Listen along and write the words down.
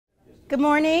Good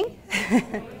morning. It's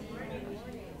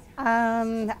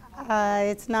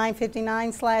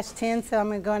 9:59/10, so I'm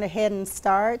going to go ahead and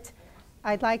start.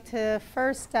 I'd like to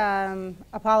first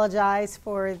apologize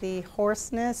for the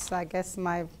hoarseness. I guess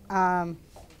my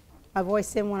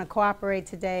voice didn't want to cooperate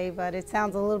today, but it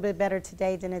sounds a little bit better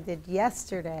today than it did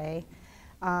yesterday.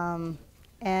 My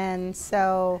name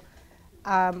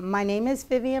is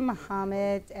Vivian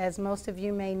Muhammad. As most of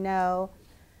you may know,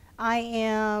 I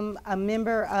am a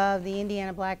member of the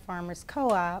Indiana Black Farmers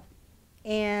Co-op,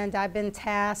 and I've been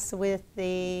tasked with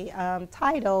the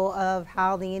title of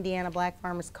how the Indiana Black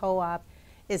Farmers Co-op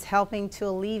is helping to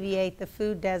alleviate the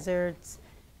food deserts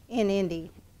in Indy,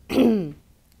 and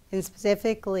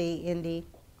specifically Indy.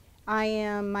 I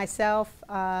am myself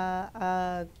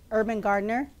an urban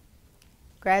gardener,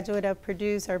 graduate of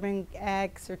Purdue's Urban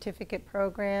Ag Certificate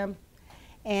Program,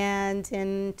 and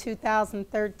in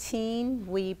 2013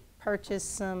 we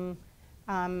purchased some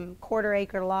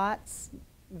quarter-acre lots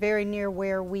very near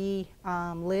where we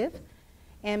live,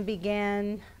 and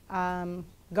began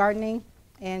gardening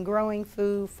and growing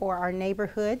food for our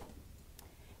neighborhood.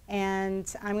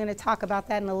 And I'm going to talk about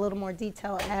that in a little more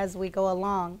detail as we go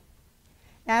along.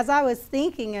 As I was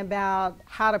thinking about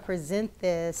how to present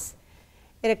this,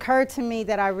 it occurred to me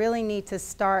that I really need to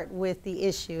start with the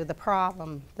issue, the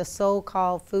problem, the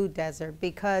so-called food desert,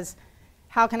 because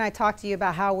how can I talk to you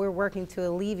about how we're working to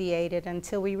alleviate it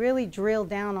until we really drill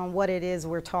down on what it is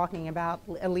we're talking about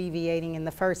alleviating in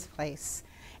the first place?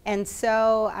 And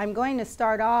so I'm going to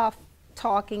start off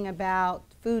talking about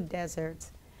food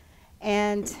deserts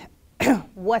and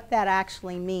what that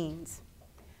actually means.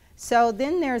 So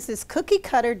then there's this cookie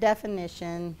cutter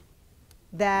definition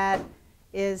that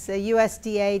is a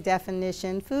USDA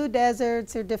definition. Food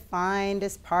deserts are defined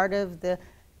as part of the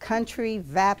country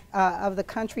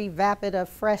vapid of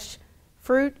fresh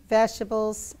fruit,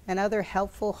 vegetables, and other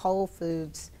helpful whole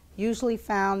foods, usually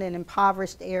found in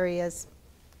impoverished areas.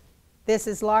 This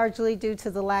is largely due to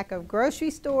the lack of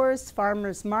grocery stores,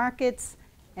 farmers markets,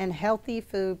 and healthy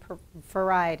food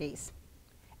varieties.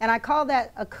 And I call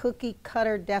that a cookie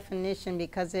cutter definition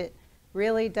because it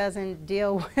really doesn't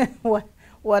deal with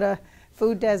what a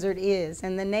food desert is,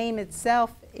 and the name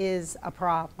itself is a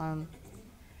problem.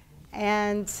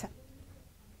 And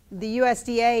the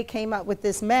USDA came up with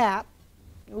this map,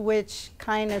 which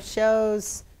kind of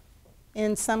shows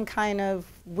in some kind of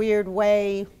weird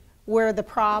way where the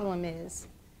problem is.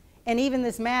 And even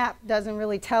this map doesn't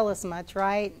really tell us much,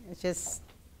 right? It's just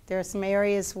there are some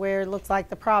areas where it looks like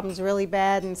the problem's really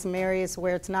bad and some areas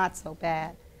where it's not so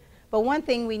bad. But one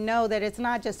thing we know, that it's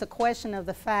not just a question of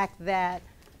the fact that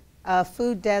a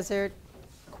food desert,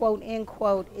 quote, end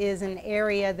quote, is an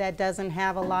area that doesn't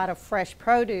have a lot of fresh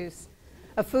produce.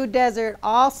 A food desert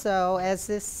also, as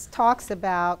this talks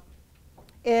about,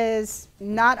 is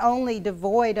not only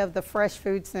devoid of the fresh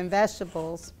fruits and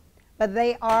vegetables, but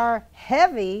they are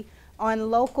heavy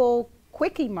on local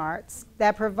quickie marts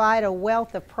that provide a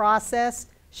wealth of processed,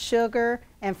 sugar,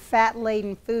 and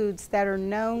fat-laden foods that are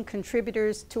known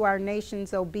contributors to our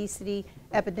nation's obesity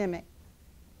epidemic.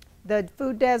 The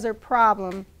food desert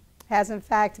problem has in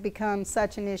fact become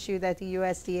such an issue that the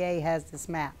USDA has this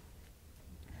map.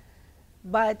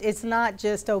 But it's not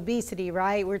just obesity,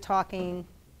 right? We're talking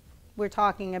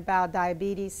about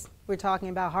diabetes, we're talking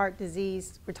about heart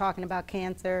disease, we're talking about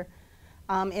cancer.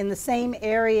 In the same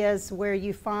areas where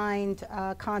you find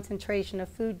a concentration of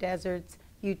food deserts,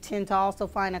 you tend to also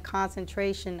find a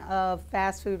concentration of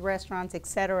fast food restaurants,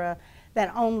 etc.,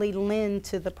 that only lend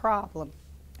to the problem.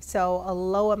 So a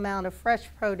low amount of fresh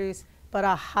produce, but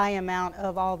a high amount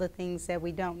of all the things that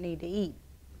we don't need to eat.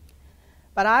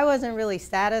 But I wasn't really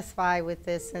satisfied with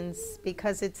this,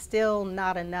 because it's still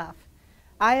not enough.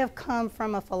 I have come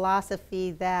from a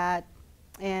philosophy that,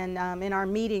 and in our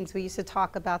meetings we used to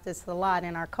talk about this a lot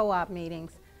in our co-op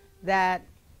meetings, that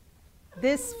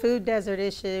this food desert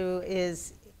issue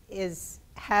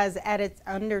has at its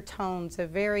undertones a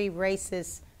very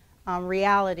racist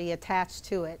reality attached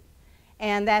to it,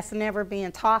 and that's never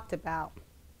being talked about.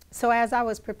 So as I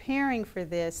was preparing for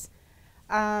this,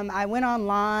 I went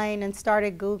online and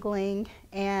started Googling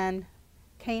and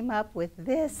came up with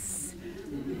this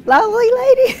lovely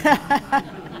lady.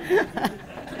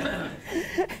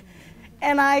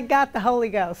 And I got the Holy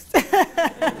Ghost.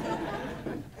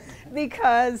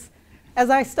 Because as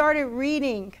I started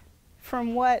reading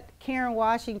from what Karen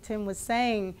Washington was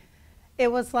saying,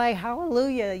 it was like,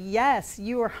 hallelujah, yes,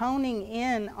 you are honing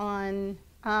in on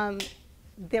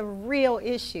the real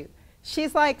issue.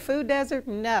 She's like, food desert?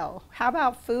 No. How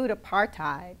about food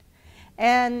apartheid?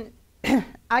 And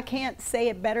I can't say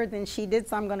it better than she did,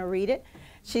 so I'm going to read it.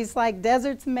 She's like,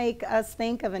 deserts make us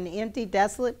think of an empty,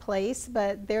 desolate place,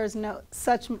 but there's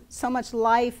so much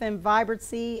life and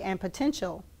vibrancy and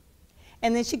potential.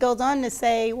 And then she goes on to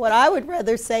say, what I would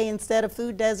rather say instead of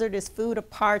food desert is food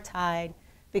apartheid,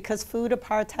 because food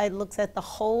apartheid looks at the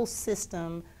whole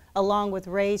system along with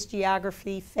race,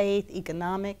 geography, faith,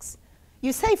 economics.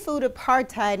 You say food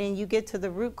apartheid and you get to the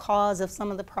root cause of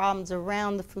some of the problems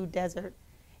around the food desert.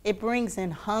 It brings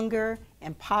in hunger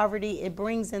and poverty. It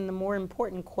brings in the more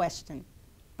important question.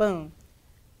 Boom.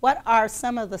 What are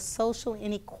some of the social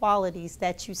inequalities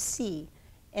that you see,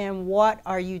 and what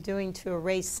are you doing to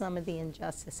erase some of the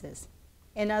injustices?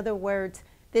 In other words,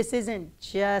 this isn't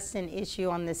just an issue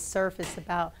on this surface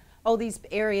about, oh, these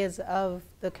areas of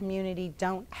the community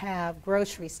don't have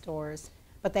grocery stores,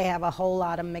 but they have a whole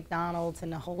lot of McDonald's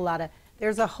and a whole lot of,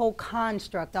 there's a whole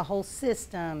construct, a whole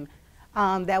system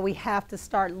that we have to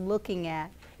start looking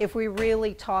at if we're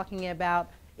really talking about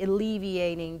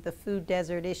alleviating the food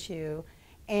desert issue.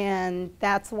 And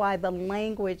that's why the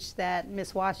language that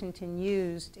Ms. Washington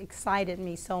used excited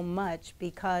me so much,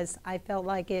 because I felt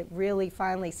like it really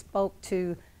finally spoke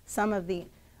to some of the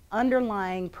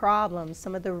underlying problems,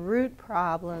 some of the root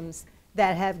problems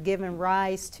that have given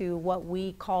rise to what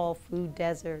we call food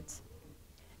deserts.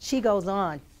 She goes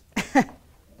on.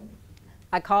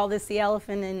 I call this the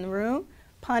elephant in the room,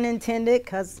 pun intended,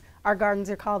 because our gardens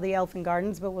are called the elephant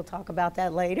gardens, but we'll talk about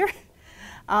that later.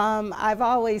 I've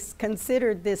always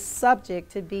considered this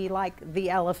subject to be like the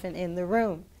elephant in the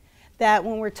room. That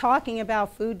when we're talking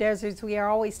about food deserts, we are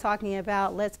always talking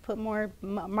about, let's put more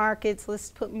markets, let's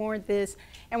put more of this,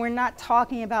 and we're not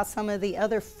talking about some of the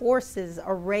other forces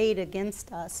arrayed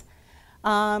against us.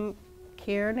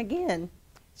 Karen again.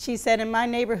 She said, in my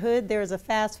neighborhood, there's a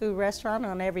fast food restaurant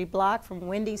on every block, from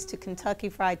Wendy's to Kentucky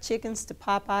Fried Chickens to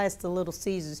Popeyes to Little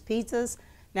Caesars Pizzas.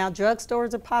 Now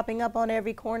drugstores are popping up on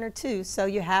every corner too. So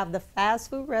you have the fast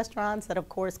food restaurants that of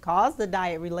course cause the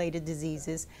diet-related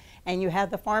diseases, and you have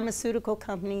the pharmaceutical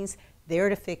companies there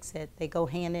to fix it. They go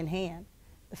hand in hand.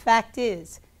 The fact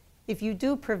is, if you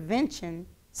do prevention,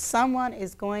 someone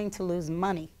is going to lose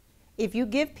money. If you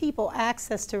give people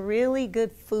access to really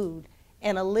good food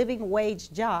and a living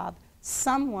wage job,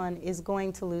 someone is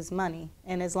going to lose money.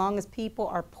 And as long as people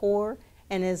are poor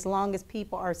and as long as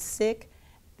people are sick,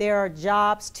 there are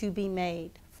jobs to be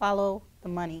made. Follow the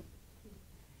money.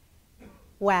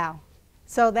 Wow.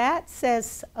 So that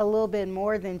says a little bit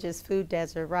more than just food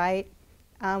desert, right?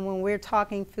 When we're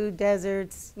talking food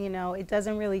deserts, you know, it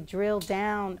doesn't really drill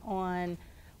down on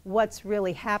what's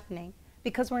really happening,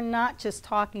 because we're not just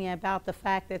talking about the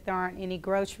fact that there aren't any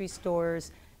grocery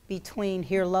stores between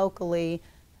here locally,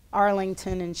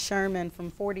 Arlington and Sherman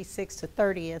from 46th to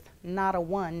 30th, not a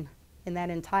one in that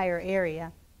entire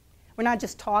area. We're not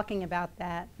just talking about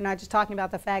that. We're not just talking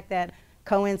about the fact that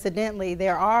coincidentally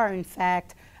there are in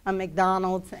fact a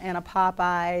McDonald's and a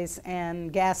Popeyes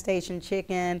and gas station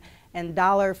chicken and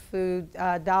dollar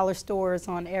stores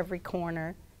on every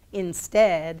corner.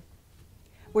 Instead,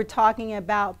 we're talking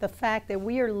about the fact that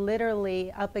we are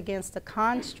literally up against a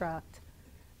construct,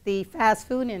 the fast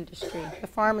food industry, the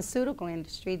pharmaceutical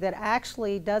industry, that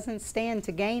actually doesn't stand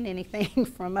to gain anything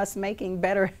from us making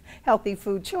better, healthy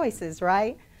food choices,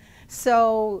 right?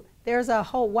 So there's a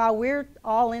whole, while we're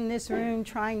all in this room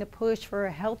trying to push for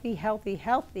a healthy, healthy,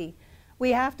 healthy,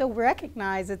 we have to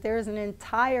recognize that there's an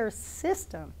entire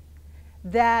system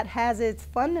that has its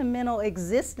fundamental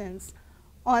existence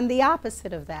on the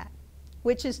opposite of that,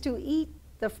 which is to eat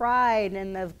the fried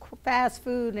and the fast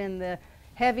food and the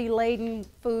heavy laden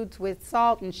foods with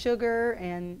salt and sugar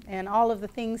and all of the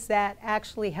things that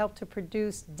actually help to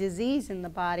produce disease in the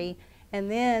body. And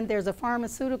then there's a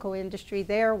pharmaceutical industry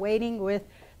there waiting with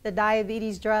the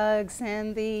diabetes drugs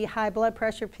and the high blood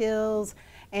pressure pills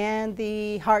and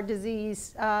the heart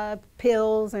disease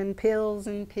pills and pills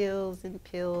and pills and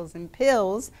pills and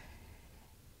pills.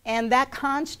 And that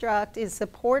construct is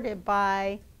supported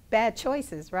by bad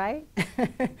choices, right?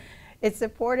 It's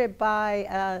supported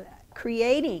by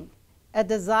creating a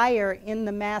desire in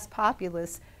the mass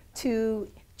populace to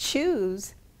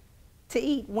choose to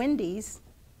eat Wendy's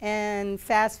and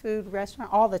fast food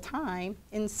restaurant all the time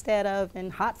instead of,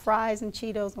 and hot fries and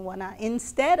Cheetos and whatnot,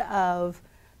 instead of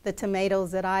the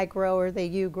tomatoes that I grow or that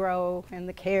you grow and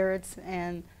the carrots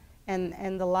and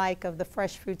the like of the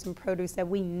fresh fruits and produce that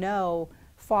we know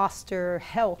foster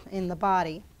health in the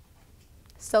body.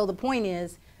 So the point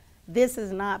is, this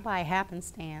is not by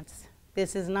happenstance.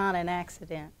 This is not an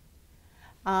accident.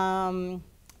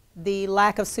 The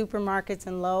lack of supermarkets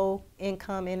in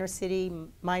low-income inner-city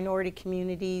minority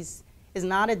communities is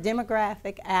not a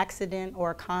demographic accident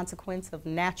or a consequence of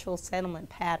natural settlement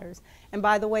patterns. And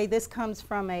by the way, this comes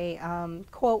from a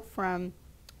quote from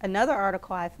another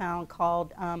article I found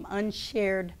called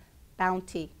Unshared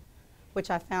Bounty, which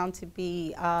I found to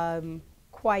be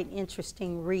quite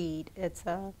interesting read. It's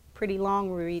a pretty long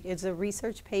read. It's a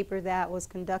research paper that was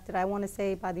conducted, I want to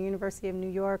say, by the University of New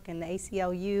York and the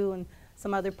ACLU and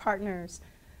some other partners.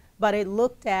 But it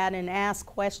looked at and asked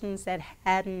questions that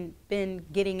hadn't been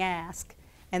getting asked.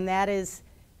 And that is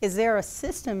there a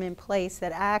system in place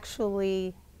that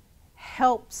actually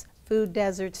helps food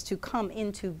deserts to come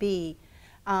into being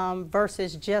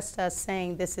versus just us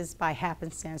saying this is by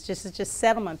happenstance, this is just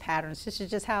settlement patterns, this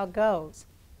is just how it goes,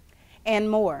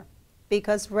 and more.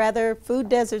 Because rather, food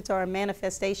deserts are a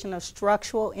manifestation of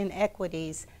structural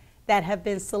inequities that have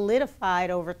been solidified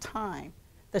over time.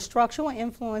 The structural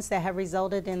influence that have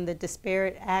resulted in the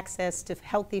disparate access to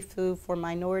healthy food for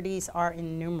minorities are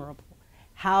innumerable.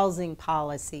 Housing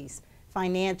policies,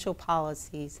 financial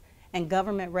policies, and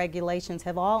government regulations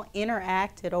have all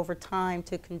interacted over time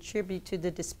to contribute to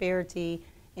the disparity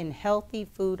in healthy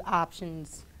food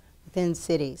options within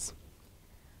cities.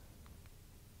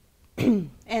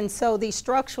 And so these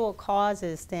structural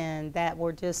causes then that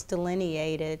were just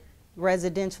delineated,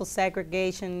 residential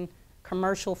segregation,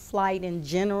 commercial flight in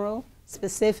general,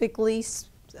 specifically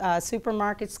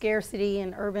supermarket scarcity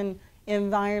in urban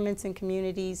environments and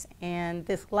communities, and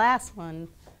this last one,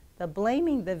 the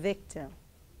blaming the victim.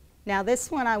 Now this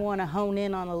one I want to hone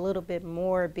in on a little bit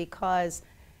more because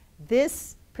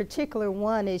this particular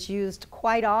one is used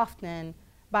quite often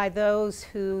by those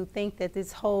who think that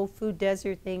this whole food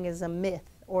desert thing is a myth,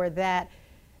 or that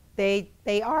they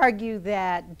argue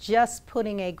that just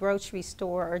putting a grocery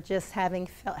store or just having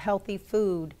healthy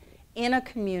food in a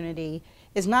community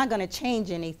is not going to change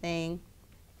anything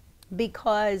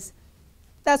because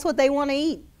that's what they want to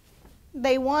eat.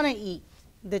 They want to eat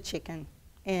the chicken,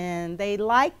 and they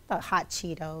like the hot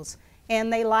Cheetos,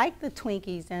 and they like the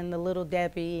Twinkies and the Little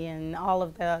Debbie and all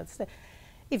of the stuff.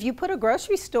 If you put a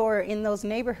grocery store in those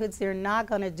neighborhoods, they're not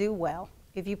going to do well.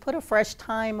 If you put a Fresh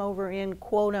Thyme over in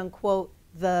quote unquote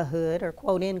the hood, or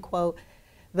quote unquote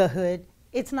the hood,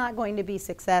 it's not going to be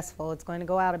successful. It's going to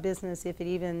go out of business if it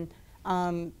even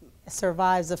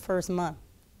survives the first month.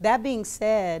 That being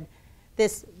said,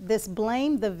 this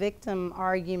blame the victim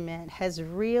argument has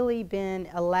really been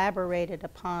elaborated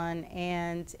upon,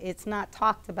 and it's not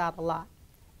talked about a lot.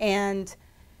 And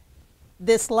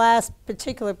this last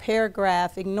particular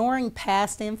paragraph, ignoring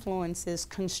past influences,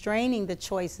 constraining the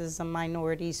choices of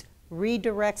minorities,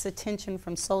 redirects attention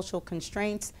from social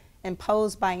constraints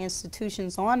imposed by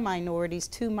institutions on minorities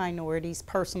to minorities'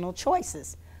 personal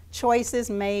choices.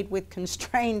 Choices made with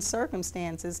constrained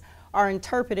circumstances are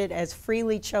interpreted as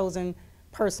freely chosen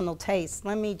personal tastes.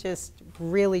 Let me just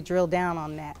really drill down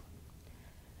on that.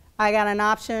 I got an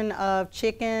option of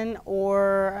chicken,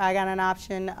 or I got an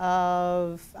option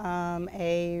of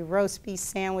a roast beef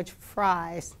sandwich with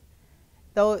fries.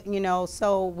 Though, you know,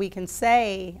 so we can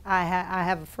say I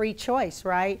have a free choice,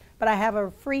 right? But I have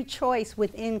a free choice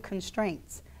within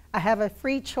constraints. I have a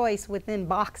free choice within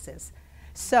boxes.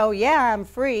 So yeah, I'm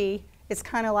free. It's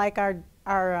kind of like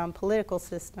our political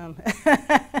system.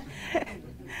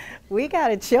 We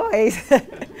got a choice.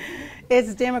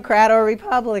 It's Democrat or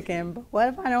Republican, but what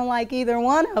if I don't like either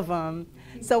one of them?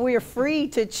 So we are free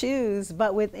to choose,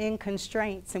 but within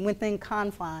constraints and within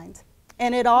confines.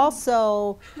 And it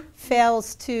also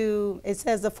fails to, it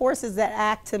says the forces that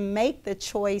act to make the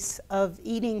choice of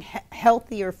eating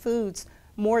healthier foods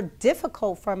more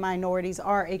difficult for minorities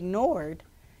are ignored,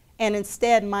 and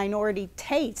instead minority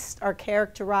tastes are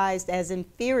characterized as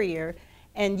inferior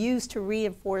and used to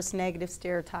reinforce negative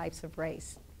stereotypes of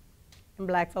race. And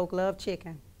black folk love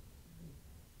chicken.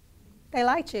 They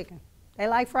like chicken. They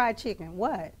like fried chicken.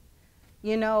 What?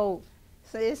 You know,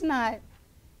 so it's not,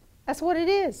 that's what it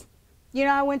is. You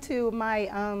know, I went to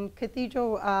my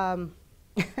cathedral,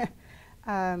 it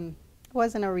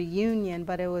wasn't a reunion,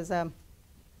 but it was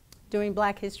during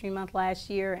Black History Month last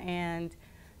year, and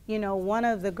you know, one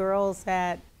of the girls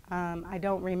that I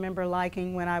don't remember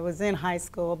liking when I was in high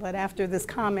school, but after this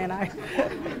comment,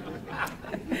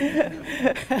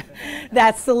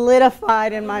 that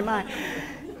solidified in my mind.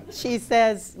 She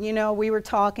says, you know, we were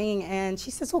talking, and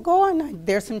she says, well, go on,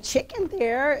 there's some chicken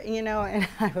there, you know, and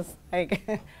I was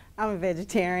like, I'm a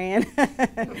vegetarian,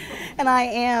 and I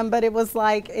am, but it was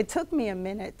like, it took me a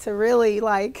minute to really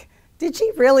like, did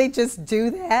she really just do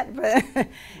that? But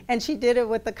and she did it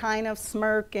with the kind of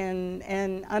smirk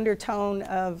and undertone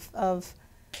of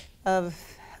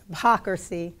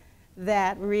hypocrisy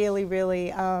that really,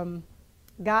 really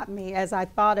got me as I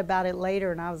thought about it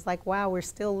later, and I was like, wow, we're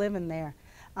still living there.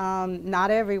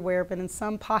 Not everywhere, but in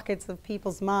some pockets of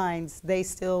people's minds, they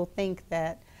still think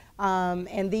that.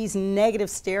 And these negative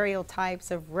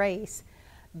stereotypes of race,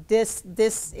 this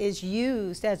is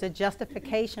used as a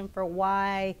justification for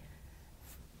why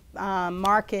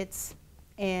markets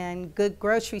and good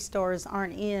grocery stores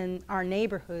aren't in our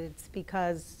neighborhoods,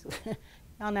 because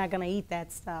y'all not gonna eat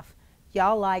that stuff.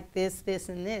 Y'all like this, this,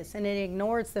 and this. And it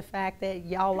ignores the fact that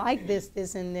y'all like this,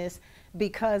 this, and this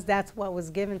because that's what was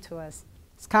given to us.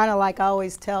 It's kind of like I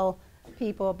always tell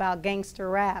people about gangster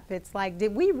rap. It's like,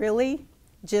 did we really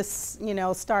just, you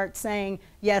know, start saying,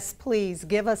 yes, please,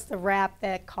 give us the rap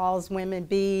that calls women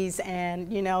bees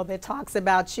and, you know, that talks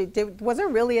about shit. Was there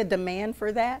really a demand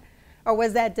for that? Or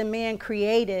was that demand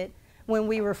created when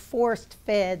we were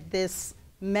force-fed this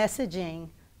messaging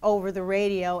over the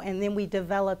radio, and then we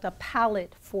developed a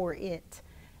palate for it?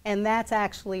 And that's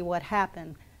actually what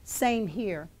happened. Same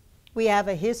here. We have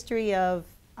a history of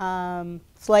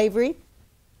slavery.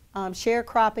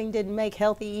 Sharecropping didn't make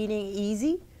healthy eating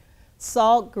easy.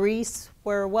 Salt, grease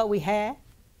were what we had.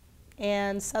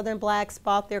 And Southern blacks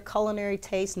brought their culinary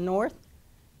taste north.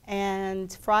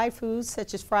 And fried foods,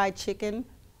 such as fried chicken,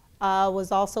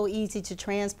 was also easy to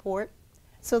transport.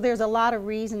 So there's a lot of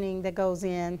reasoning that goes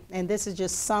in, and this is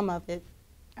just some of it,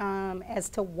 as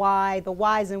to why, the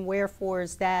whys and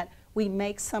wherefores that we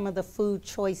make some of the food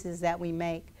choices that we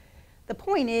make. The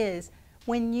point is,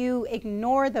 when you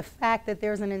ignore the fact that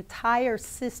there's an entire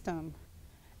system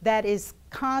that is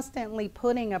constantly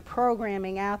putting a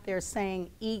programming out there saying,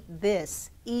 eat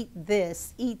this, eat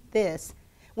this, eat this,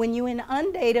 when you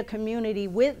inundate a community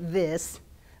with this,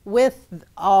 with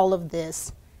all of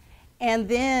this, and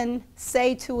then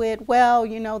say to it, well,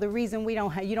 you know, the reason you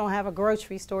don't have a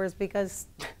grocery store is because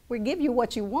we give you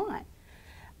what you want.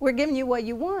 We're giving you what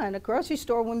you want. A grocery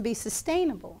store wouldn't be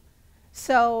sustainable.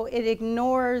 So it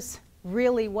ignores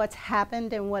really what's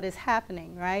happened and what is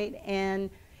happening, right?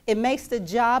 And it makes the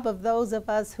job of those of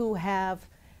us who have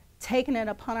taken it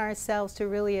upon ourselves to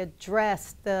really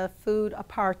address the food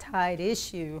apartheid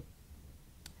issue,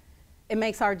 it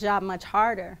makes our job much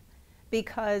harder,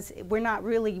 because we're not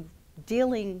really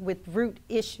dealing with root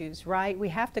issues, right? We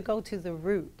have to go to the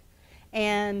root.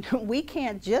 And we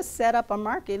can't just set up a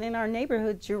market in our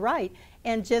neighborhoods, you're right,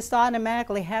 and just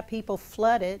automatically have people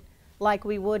flooded like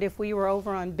we would if we were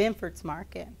over on Benford's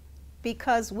Market,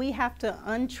 because we have to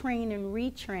untrain and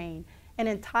retrain an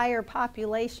entire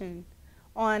population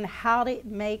on how to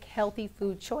make healthy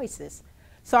food choices.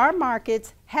 So our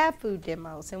markets have food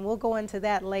demos, and we'll go into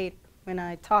that later when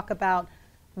I talk about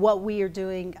what we are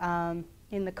doing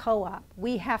in the co-op.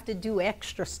 We have to do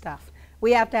extra stuff.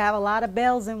 We have to have a lot of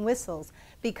bells and whistles,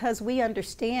 because we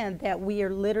understand that we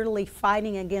are literally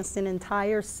fighting against an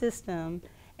entire system,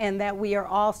 and that we are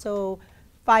also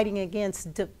fighting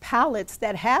against the palates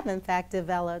that have in fact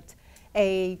developed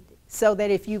so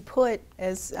that if you put,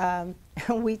 as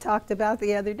we talked about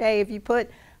the other day, if you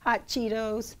put hot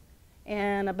Cheetos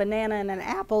and a banana and an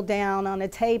apple down on a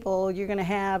table, you're going to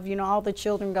have, you know, all the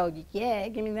children go, yeah,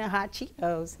 give me the hot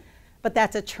Cheetos. But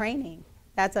that's a training.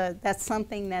 That's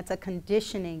something that's a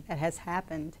conditioning that has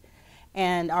happened.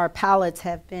 And our palates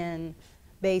have been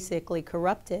basically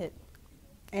corrupted,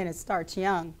 and it starts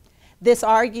young. This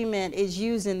argument is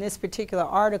used in this particular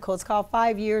article. It's called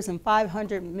 5 Years and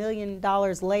 $500 Million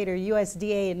Later,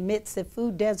 USDA Admits that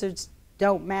Food Deserts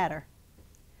Don't Matter.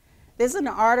 This is an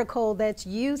article that's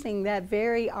using that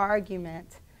very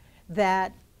argument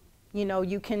that, you know,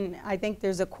 you can, I think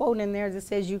there's a quote in there that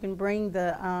says you can bring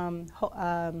the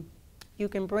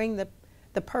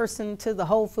person to the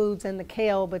Whole Foods and the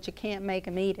kale, but you can't make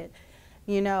them eat it.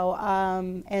 You know,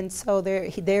 and so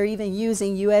they're even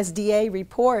using USDA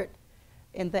report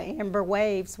in the Amber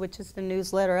Waves, which is the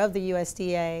newsletter of the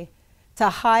USDA, to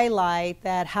highlight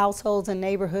that households and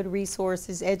neighborhood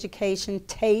resources, education,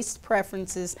 taste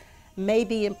preferences may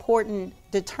be important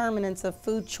determinants of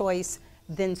food choice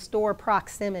than store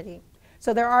proximity.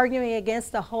 So they're arguing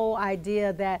against the whole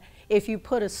idea that if you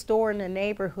put a store in the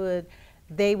neighborhood,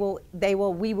 we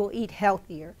will eat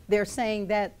healthier. They're saying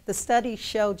that the studies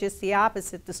show just the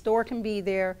opposite. The store can be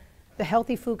there, the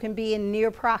healthy food can be in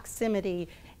near proximity,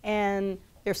 and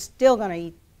they're still going to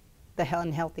eat the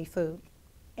unhealthy food.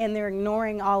 And they're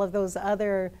ignoring all of those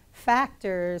other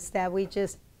factors that we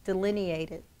just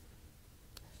delineated.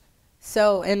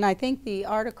 So, and I think the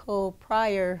article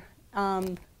prior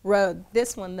wrote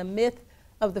this one, The Myth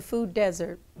of the Food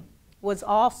Desert, was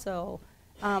also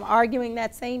arguing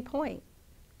that same point.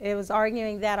 It was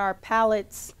arguing that our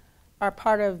palates are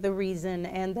part of the reason,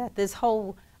 and that this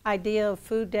whole idea of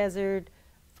food desert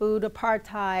food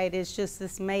apartheid is just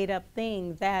this made-up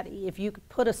thing that if you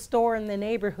put a store in the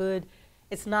neighborhood,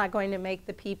 it's not going to make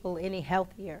the people any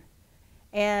healthier.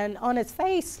 And on its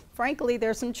face, frankly,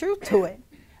 there's some truth to it.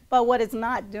 But what it's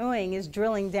not doing is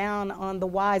drilling down on the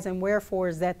whys and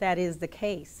wherefores that is the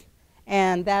case.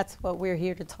 And that's what we're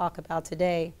here to talk about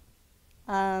today.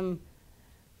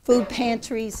 Food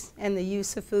pantries and the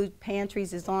use of food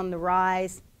pantries is on the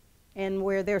rise. And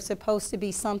where they're supposed to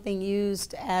be something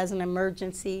used as an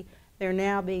emergency, they're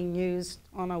now being used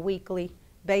on a weekly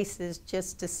basis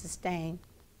just to sustain.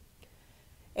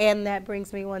 And that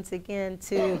brings me once again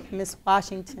to Ms.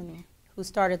 Washington, who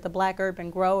started the Black Urban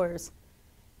Growers.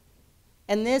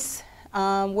 And this,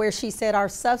 where she said our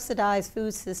subsidized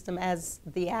food system, as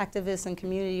the activist and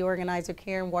community organizer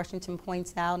Karen Washington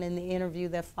points out in the interview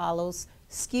that follows,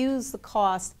 skews the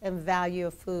cost and value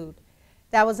of food.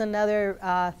 That was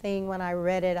another thing when I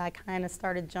read it, I kind of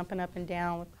started jumping up and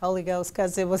down with the Holy Ghost,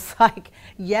 because it was like,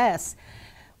 yes,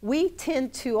 we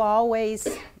tend to always,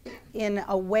 in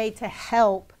a way to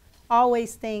help,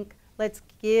 always think, let's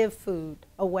give food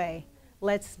away.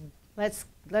 Let's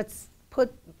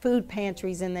put food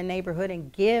pantries in the neighborhood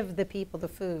and give the people the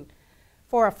food.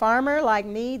 For a farmer like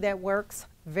me that works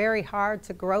very hard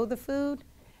to grow the food,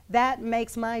 that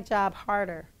makes my job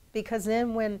harder. Because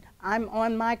then when I'm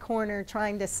on my corner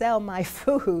trying to sell my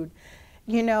food,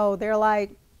 you know, they're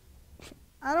like,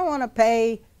 I don't want to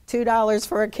pay $2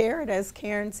 for a carrot, as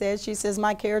Karen says. She says,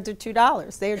 my carrots are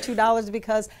 $2. They are $2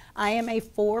 because I am a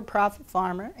for-profit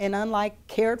farmer, and unlike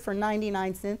carrot for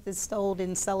 99 cents that's sold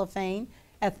in cellophane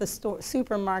at the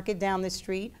supermarket down the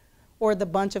street, or the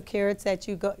bunch of carrots that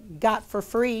you got for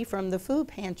free from the food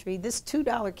pantry, this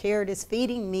 $2 carrot is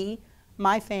feeding me,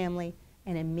 my family,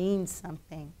 and it means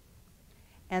something.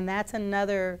 And that's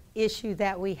another issue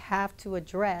that we have to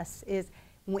address, is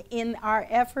in our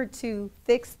effort to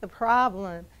fix the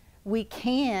problem, we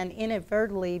can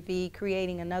inadvertently be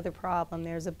creating another problem.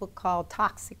 There's a book called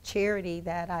Toxic Charity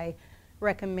that I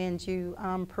recommend you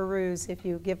peruse if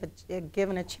you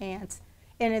given a chance.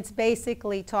 And it's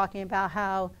basically talking about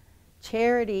how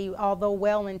charity, although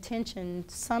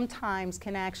well-intentioned, sometimes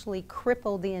can actually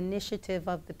cripple the initiative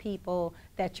of the people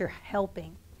that you're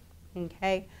helping,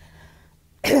 okay?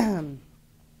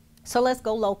 So let's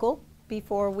go local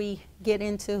before we get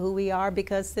into who we are,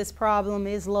 because this problem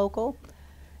is local.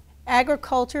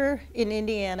 Agriculture in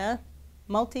Indiana,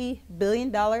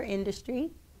 multi-billion-dollar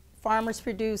industry. Farmers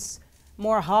produce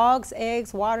more hogs,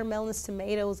 eggs, watermelons,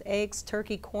 tomatoes, eggs,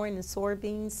 turkey, corn, and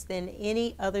soybeans than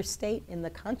any other state in the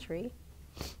country.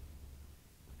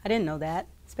 I didn't know that,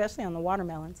 especially on the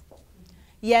watermelons.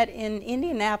 Yet in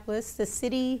Indianapolis, the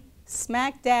city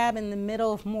smack dab in the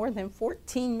middle of more than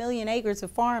 14 million acres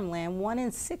of farmland, 1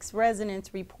 in 6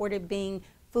 residents reported being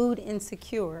food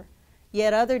insecure.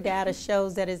 Yet other data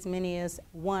shows that as many as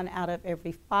 1 out of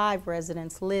every 5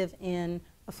 residents live in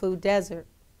a food desert.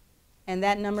 And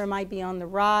that number might be on the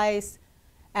rise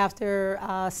after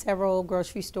several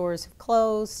grocery stores have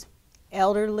closed.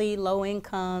 Elderly, low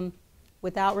income,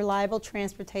 without reliable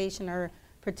transportation are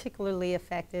particularly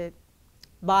affected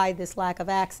by this lack of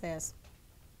access.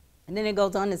 And then it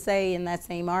goes on to say in that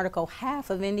same article, half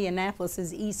of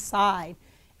Indianapolis's east side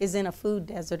is in a food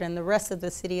desert, and the rest of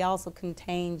the city also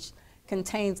contains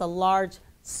a large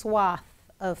swath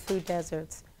of food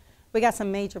deserts. We got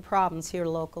some major problems here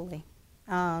locally.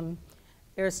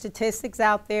 There are statistics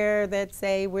out there that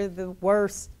say we're the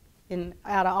worst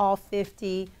out of all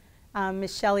 50.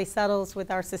 Ms. Shelley Settles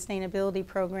with our sustainability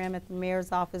program at the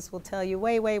mayor's office will tell you,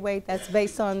 wait, that's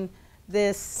based on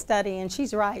this study, and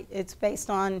she's right. It's based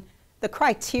on the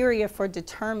criteria for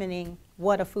determining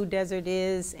what a food desert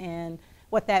is and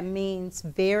what that means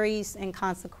varies, and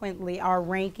consequently our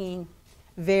ranking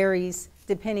varies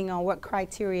depending on what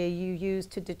criteria you use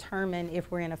to determine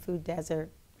if we're in a food desert.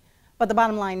 But the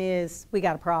bottom line is we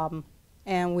got a problem,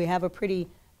 and we have a pretty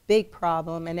big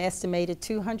problem. An estimated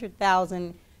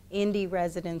 200,000 Indy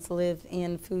residents live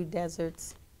in food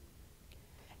deserts.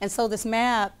 And so this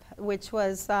map, which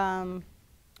was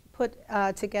put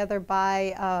together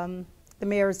by the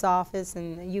mayor's office,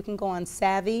 and you can go on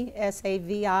Savvy,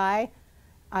 S-A-V-I,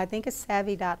 I think it's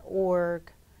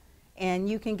savvy.org, and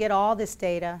you can get all this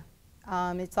data.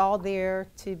 It's all there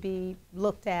to be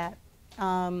looked at.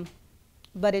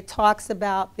 But it talks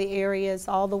about the areas,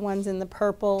 all the ones in the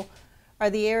purple are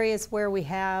the areas where we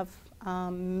have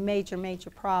major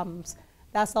problems.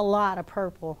 That's a lot of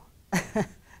purple.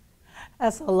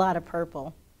 That's a lot of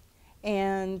purple.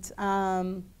 And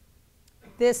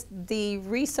the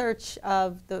research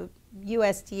of the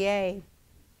USDA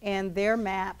and their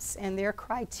maps and their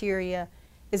criteria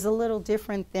is a little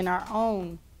different than our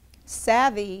own.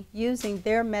 Savvy, using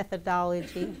their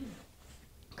methodology,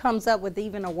 comes up with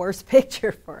even a worse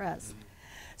picture for us.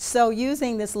 So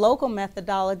using this local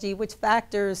methodology, which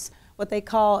factors what they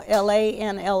call LA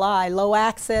and LI, low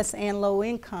access and low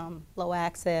income, low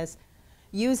access,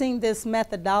 using this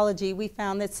methodology, we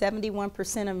found that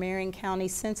 71% of Marion County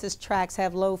census tracts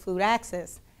have low food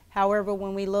access. However,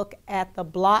 when we look at the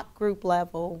block group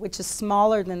level, which is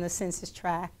smaller than the census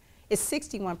tract, it's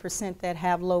 61% that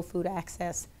have low food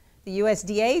access. The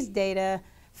USDA's data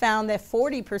found that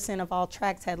 40% of all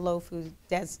tracts had low food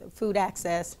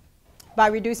access. By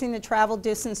reducing the travel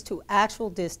distance to actual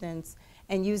distance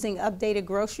and using updated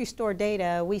grocery store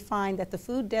data, we find that the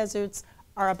food deserts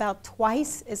are about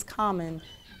twice as common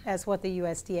as what the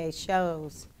USDA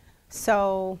shows.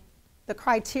 So the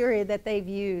criteria that they've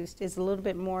used is a little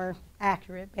bit more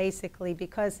accurate, basically,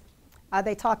 because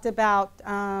they talked about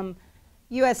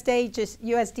USDA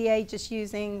just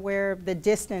using where the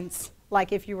distance,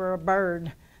 like if you were a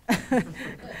bird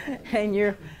and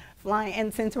you're flying,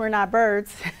 and since we're not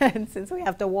birds, and since we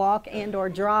have to walk and or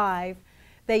drive,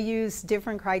 they use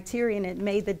different criteria, and it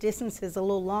made the distances a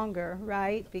little longer,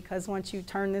 right? Because once you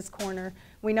turn this corner,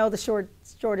 we know the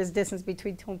shortest distance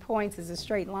between 2 points is a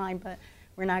straight line, but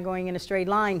we're not going in a straight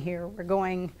line here. We're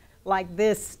going like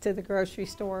this to the grocery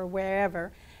store or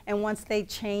wherever. And once they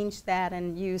changed that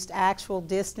and used actual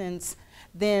distance,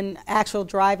 then actual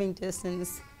driving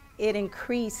distance, it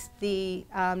increased the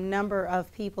number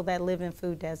of people that live in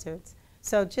food deserts.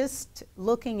 So just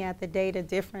looking at the data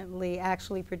differently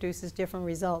actually produces different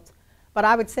results. But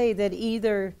I would say that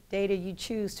either data you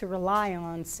choose to rely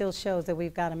on still shows that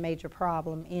we've got a major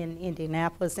problem in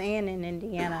Indianapolis and in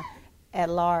Indiana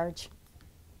at large.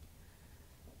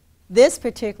 This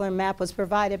particular map was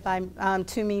provided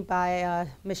to me by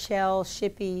Michelle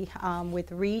Shippey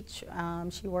with REACH.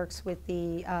 She works with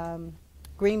the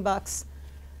Greenbucks.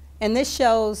 And this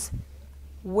shows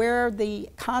where the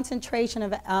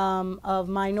concentration of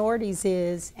minorities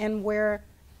is and where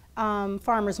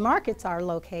farmers markets are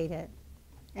located.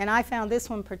 And I found this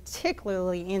one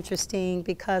particularly interesting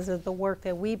because of the work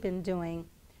that we've been doing.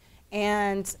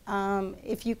 And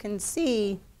if you can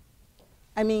see,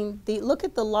 I mean, look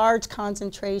at the large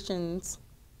concentrations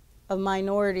of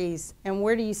minorities, and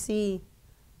where do you see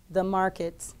the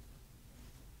markets?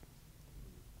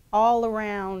 All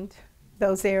around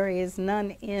those areas,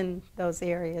 none in those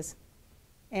areas.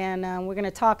 And we're going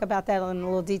to talk about that in a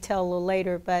little detail a little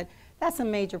later, but that's a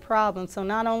major problem. So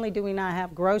not only do we not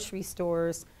have grocery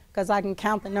stores, because I can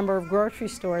count the number of grocery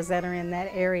stores that are in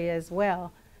that area as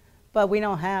well, but we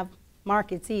don't have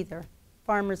markets either.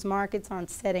 Farmers markets aren't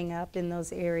setting up in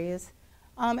those areas.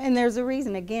 And there's a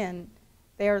reason, again,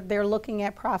 they're looking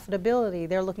at profitability.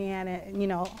 They're looking at it, you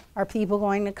know, are people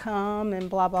going to come and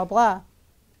blah, blah, blah.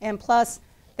 And plus,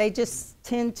 they just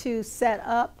tend to set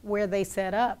up where they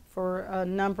set up for a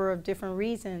number of different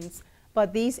reasons.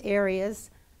 But these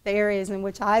areas, the areas in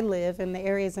which I live and the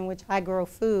areas in which I grow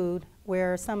food,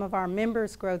 where some of our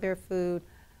members grow their food,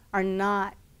 are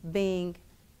not being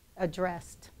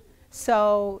addressed.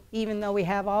 So even though we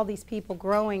have all these people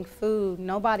growing food,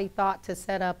 nobody thought to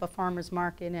set up a farmer's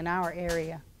market in our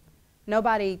area.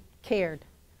 Nobody cared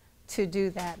to do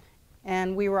that.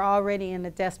 And we were already in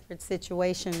a desperate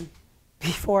situation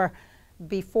before,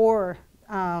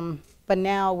 but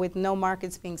now with no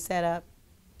markets being set up,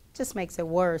 just makes it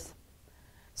worse.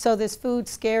 So this food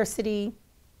scarcity,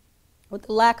 with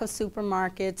the lack of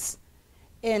supermarkets,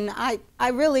 and I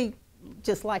really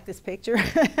just like this picture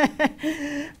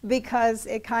because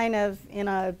it kind of, in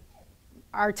a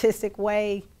artistic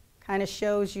way, kind of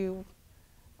shows you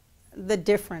the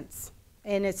difference,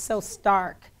 and it's so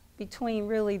stark between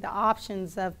really the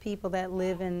options of people that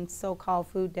live in so-called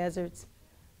food deserts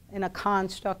in a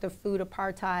construct of food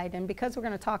apartheid. And because we're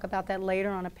going to talk about that later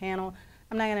on a panel,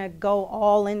 I'm not going to go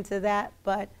all into that,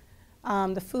 but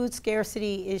the food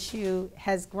scarcity issue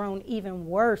has grown even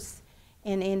worse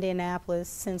in Indianapolis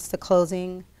since the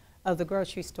closing of the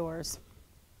grocery stores.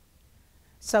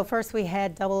 So first we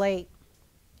had 88,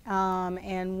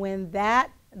 and when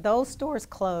those stores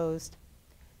closed,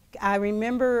 I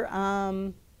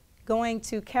remember going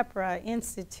to Kepra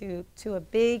Institute to a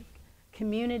big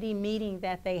community meeting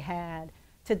that they had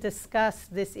to discuss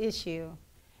this issue.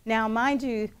 Now, mind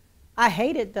you, I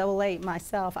hated 88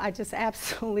 myself. I just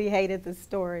absolutely hated the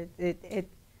store. It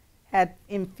had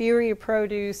inferior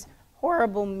produce,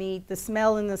 horrible meat. The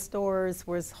smell in the stores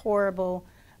was horrible.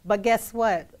 But guess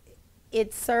what?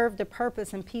 It served a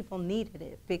purpose and people needed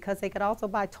it because they could also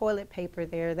buy toilet paper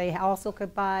there. They also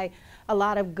could buy a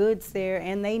lot of goods there,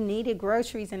 and they needed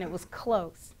groceries, and it was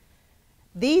close.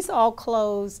 These all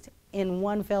closed in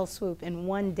one fell swoop, in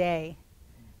one day.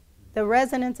 the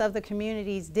residents of the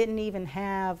communities didn't even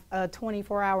have a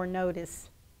 24-hour notice.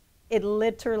 It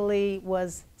literally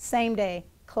was same day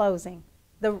closing.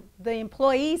 The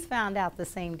employees found out the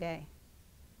same day.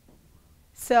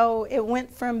 So it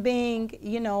went from being,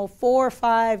 you know, 4 or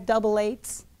 5 double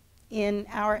eights in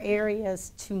our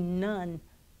areas to none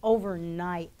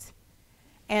overnight.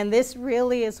 And this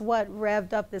really is what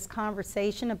revved up this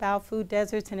conversation about food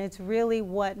deserts, and it's really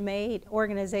what made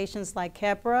organizations like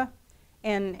KEPRA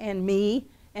and me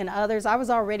and others. I was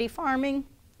already farming.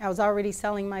 I was already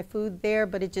selling my food there,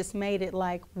 but it just made it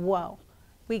like, whoa,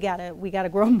 we gotta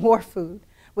grow more food.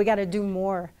 We gotta do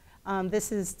more.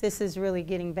 This is really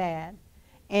getting bad.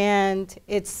 And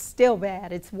it's still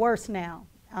bad. It's worse now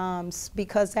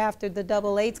because after the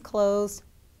double eights closed,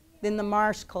 then the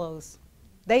Marsh closed.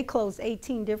 They closed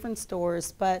 18 different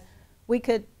stores, but we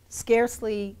could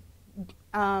scarcely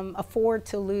afford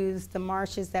to lose the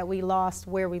Marshes that we lost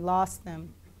where we lost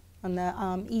them. On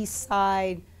the east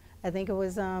side, I think it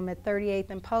was at 38th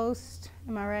and Post,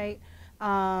 am I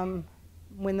right?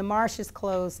 When the Marshes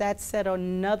closed, that set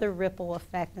another ripple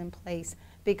effect in place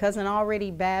because an already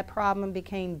bad problem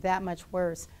became that much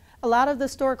worse. A lot of the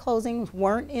store closings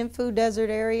weren't in food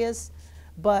desert areas,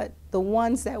 but the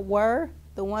ones that were,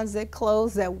 the ones that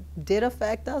closed that did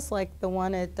affect us, like the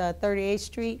one at 38th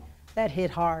Street, that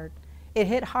hit hard. It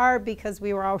hit hard because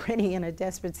we were already in a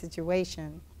desperate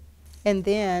situation. And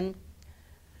then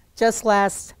just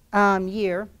last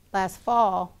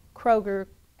fall, Kroger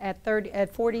at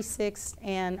 46th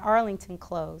and Arlington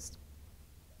closed.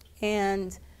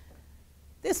 And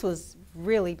this was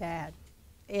really bad.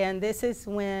 And this is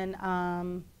when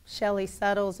Shelley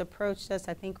Suttles approached us.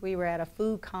 I think we were at a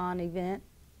food con event,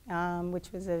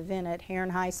 which was an event at Heron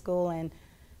High School, and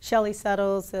Shelley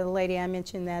Suttles, the lady I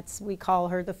mentioned, we call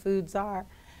her the food czar,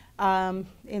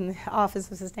 in the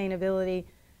Office of Sustainability.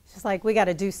 She's like, we got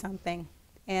to do something.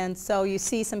 And so you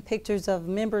see some pictures of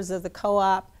members of the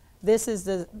co-op. This is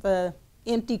the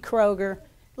empty Kroger,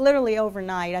 literally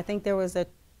overnight. I think there was a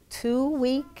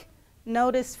 2-week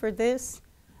notice for this,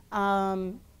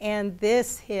 and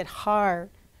this hit hard.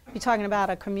 You're talking about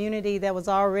a community that was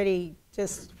already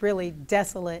just really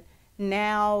desolate.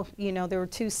 Now, you know, there were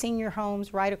 2 senior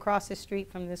homes right across the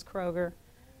street from this Kroger.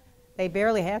 They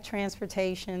barely had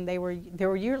transportation. There were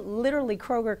literally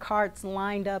Kroger carts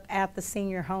lined up at the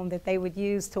senior home that they would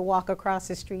use to walk across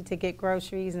the street to get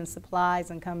groceries and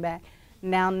supplies and come back.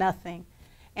 Now nothing.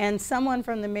 And someone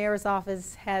from the mayor's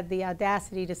office had the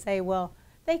audacity to say, well,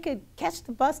 they could catch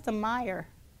the bus to Meyer.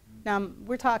 Now,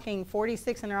 we're talking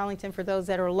 46 in Arlington for those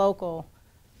that are local,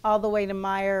 all the way to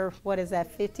Meyer, what is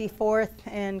that, 54th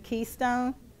and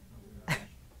Keystone?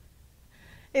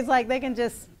 It's like they can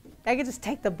just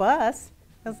take the bus.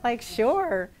 It's like,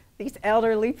 sure, these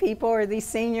elderly people or these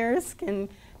seniors can,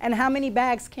 and how many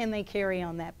bags can they carry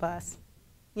on that bus?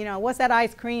 You know, what's that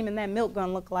ice cream and that milk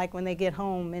gonna look like when they get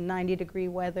home in 90-degree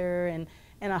weather, and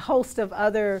a host of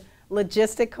other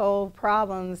logistical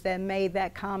problems that made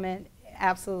that comment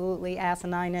absolutely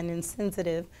asinine and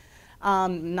insensitive,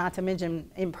 not to mention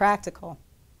impractical.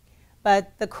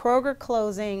 But the Kroger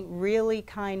closing really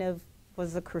kind of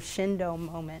was a crescendo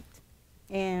moment.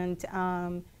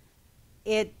 And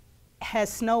it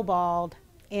has snowballed,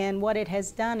 and what it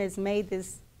has done is made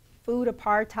this food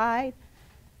apartheid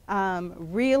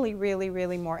really, really,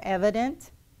 really more evident.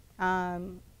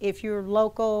 If you're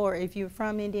local or if you're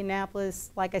from Indianapolis,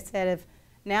 like I said,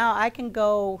 now I can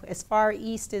go as far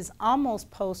east as almost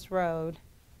Post Road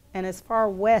and as far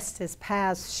west as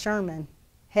past Sherman,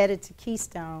 headed to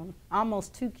Keystone,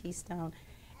 almost to Keystone.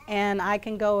 And I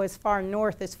can go as far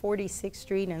north as 46th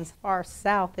Street and as far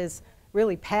south as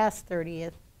really past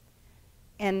 30th.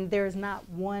 And there's not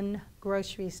one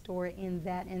grocery store in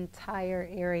that entire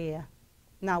area,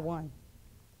 not one.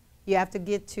 You have to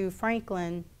get to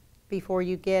Franklin before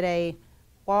you get a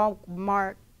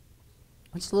Walmart,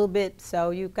 which is a little bit, so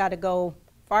you've got to go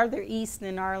farther east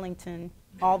than Arlington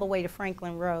all the way to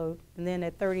Franklin Road. And then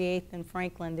at 38th and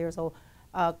Franklin, there's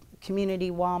a community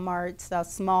Walmart, a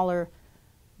smaller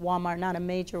Walmart, not a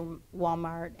major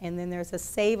Walmart. And then there's a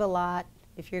Save-A-Lot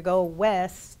if you go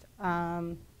west,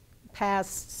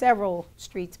 past several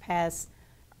streets past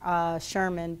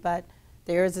Sherman, but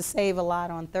there is a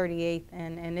Save-A-Lot on 38th,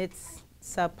 and it's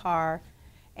subpar.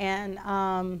 And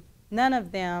none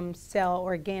of them sell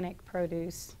organic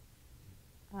produce.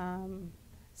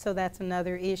 So that's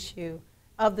another issue.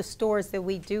 Of the stores that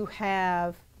we do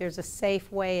have, there's a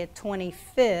Safeway at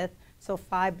 25th, so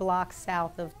 5 blocks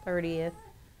south of 30th.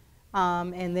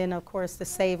 And then, of course, the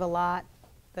Save-A-Lot.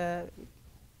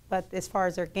 But as far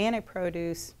as organic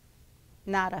produce,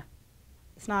 nada.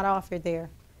 It's not offered there,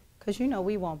 because you know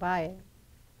we won't buy it.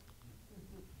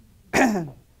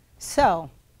 So,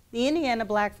 the Indiana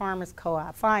Black Farmers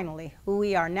Co-op, finally, who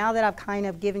we are. Now that I've kind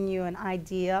of given you an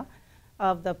idea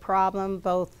of the problem,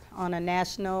 both on a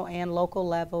national and local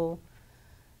level,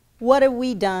 what have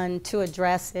we done to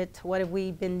address it? What have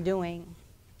we been doing?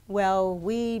 Well,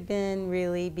 we've been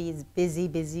really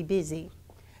busy.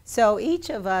 So each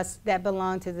of us that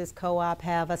belong to this co-op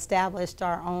have established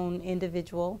our own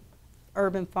individual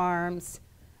urban farms.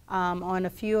 On a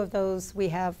few of those, we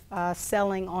have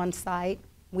selling on site.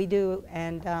 We do,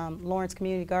 and Lawrence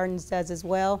Community Gardens does as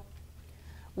well.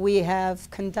 We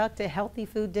have conducted healthy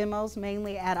food demos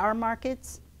mainly at our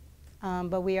markets,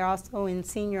 but we are also in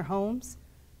senior homes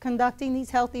conducting these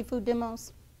healthy food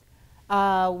demos.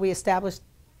 We established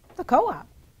the co-op,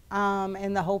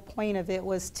 and the whole point of it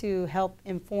was to help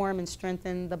inform and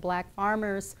strengthen the black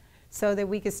farmers so that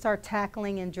we could start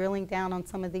tackling and drilling down on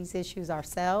some of these issues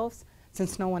ourselves,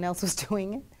 since no one else was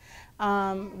doing it.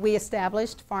 We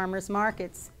established farmers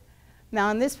markets. Now,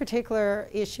 in this particular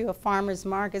issue of farmers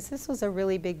markets, this was a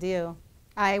really big deal.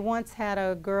 I once had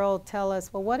a girl tell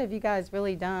us, well, what have you guys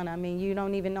really done? I mean, you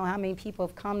don't even know how many people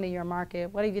have come to your market.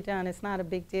 What have you done? It's not a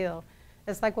big deal.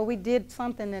 It's like, well, we did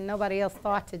something that nobody else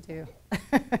thought to do,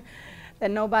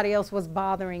 that nobody else was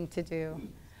bothering to do.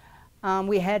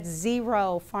 We had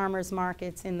 0 farmers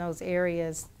markets in those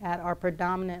areas that are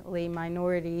predominantly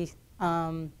minority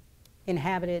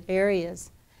inhabited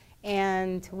areas.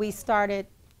 And we started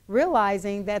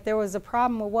realizing that there was a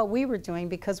problem with what we were doing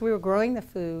because we were growing the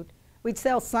food. We'd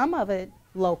sell some of it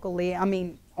locally,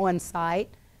 on site,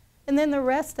 and then the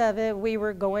rest of it we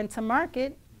were going to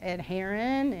market at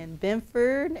Heron and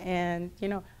Benford and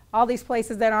all these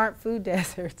places that aren't food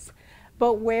deserts,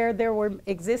 but where there were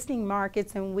existing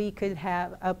markets and we could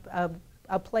have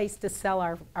a place to sell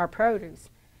our produce.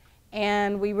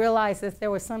 And we realized that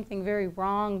there was something very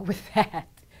wrong with that.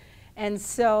 And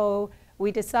so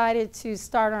we decided to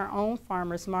start our own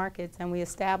farmers markets, and we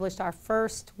established our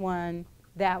first one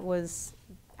that was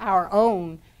our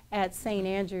own at St.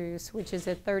 Andrews, which is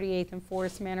at 38th and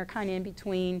Forest Manor, kind of in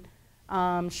between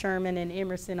Sherman and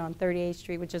Emerson on 38th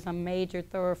Street, which is a major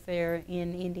thoroughfare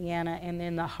in Indiana and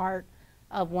in the heart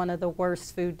of one of the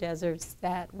worst food deserts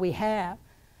that we have.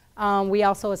 We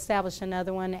also established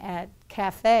another one at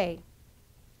Cafe,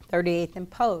 38th and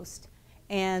Post.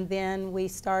 And then we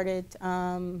started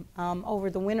over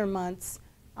the winter months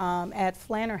at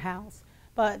Flanner House.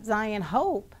 But Zion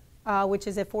Hope, which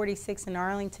is at 46th in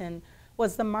Arlington,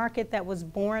 was the market that was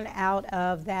born out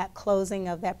of that closing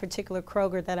of that particular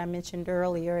Kroger that I mentioned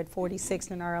earlier at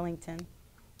 46th in Arlington.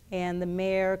 And the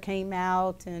mayor came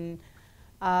out and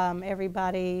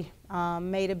everybody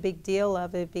made a big deal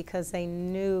of it because they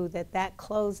knew that that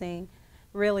closing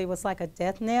really was like a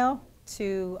death knell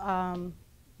to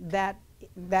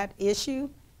that issue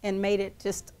and made it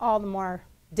just all the more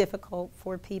difficult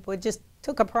for people. It just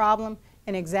took a problem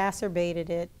and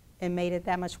exacerbated it and made it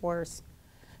that much worse.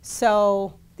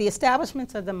 So the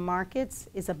establishment of the markets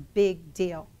is a big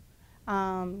deal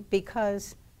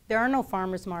because there are no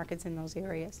farmers markets in those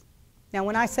areas. Now,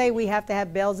 when I say we have to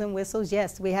have bells and whistles,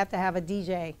 yes, we have to have a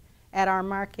DJ at our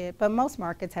market, but most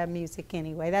markets have music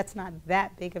anyway. That's not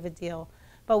that big of a deal.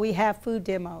 But we have food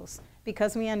demos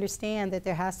because we understand that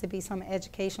there has to be some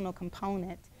educational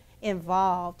component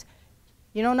involved.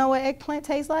 You don't know what eggplant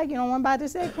tastes like? You don't want to buy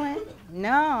this eggplant?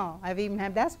 No, I've even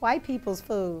had, that's white people's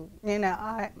food.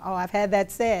 I've had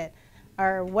that said.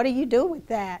 Or what do you do with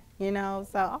that?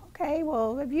 So, okay,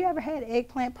 well, have you ever had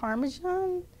eggplant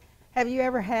parmesan? Have you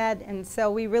ever had, and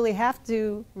so we really have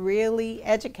to really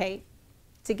educate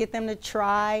to get them to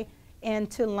try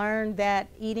and to learn that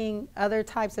eating other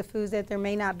types of foods that they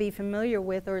may not be familiar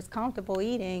with or is comfortable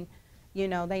eating,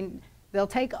 they'll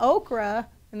take okra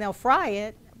and they'll fry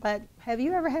it, but have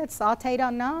you ever had sauteed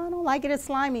on? No, I don't like it, it's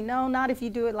slimy. No, not if you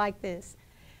do it like this.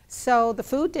 So the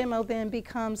food demo then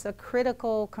becomes a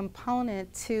critical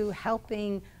component to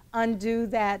helping undo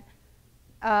that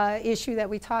issue that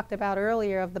we talked about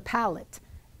earlier of the palate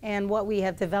and what we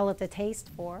have developed a taste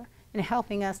for, and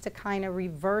helping us to kind of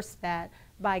reverse that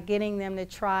by getting them to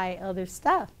try other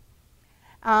stuff.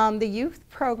 The youth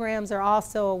programs are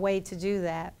also a way to do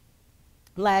that.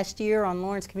 Last year on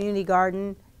Lawrence Community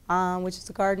Garden, which is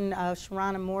the garden of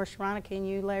Sharana Moore. Sharana, can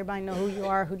you let everybody know who you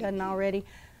are, who doesn't already?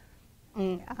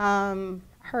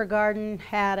 Her garden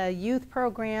had a youth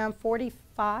program,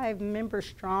 45 members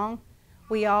strong.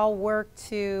 We all work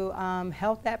to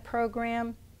help that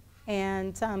program,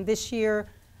 and this year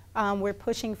we're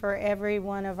pushing for every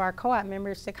one of our co-op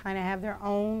members to kind of have their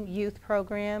own youth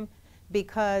program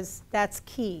because that's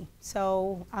key.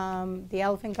 So the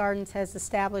Elephant Gardens has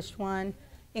established one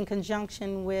in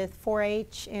conjunction with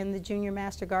 4-H and the Junior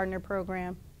Master Gardener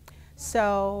program.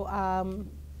 So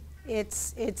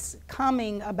it's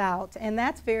coming about, and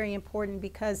that's very important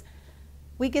because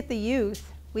we get the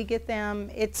youth, we get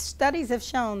them, studies have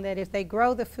shown that if they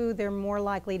grow the food, they're more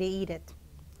likely to eat it.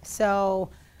 So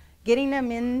getting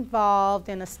them involved,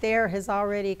 and Astaire has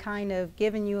already kind of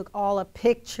given you all a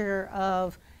picture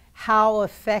of how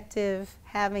effective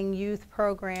having youth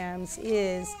programs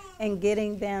is in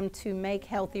getting them to make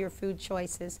healthier food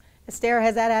choices. Astaire,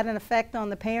 has that had an effect on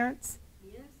the parents?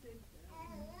 Yes, it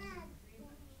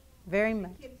very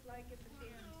much. kids like it, the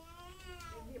parents,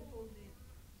 they get pulled in.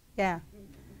 Yeah.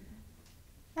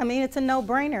 I mean, it's a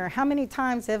no-brainer. How many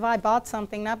times have I bought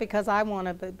something, not because I want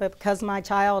it, but because my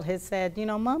child has said, you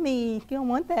know, Mommy, you don't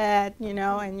want that, you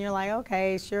know, and you're like,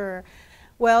 okay, sure.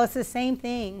 Well, it's the same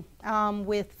thing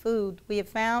with food. We have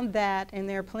found that, and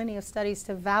there are plenty of studies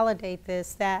to validate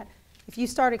this, that if you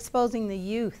start exposing the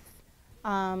youth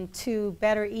to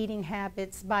better eating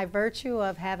habits by virtue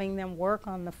of having them work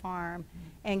on the farm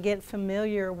and get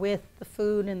familiar with the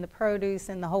food and the produce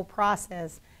and the whole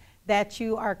process, that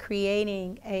you are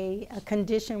creating a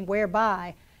condition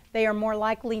whereby they are more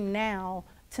likely now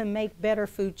to make better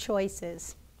food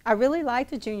choices. I really like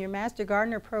the Junior Master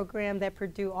Gardener program that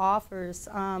Purdue offers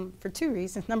for two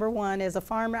reasons. Number one, as a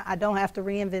farmer, I don't have to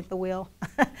reinvent the wheel.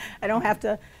 I don't have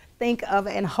to think of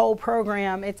a whole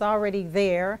program. It's already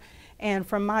there. And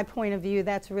from my point of view,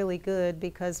 that's really good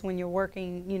because when you're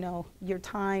working, you know, your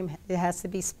time, it has to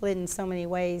be split in so many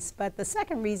ways. But the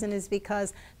second reason is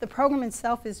because the program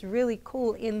itself is really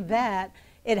cool in that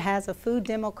it has a food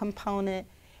demo component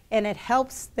and it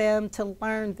helps them to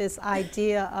learn this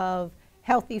idea of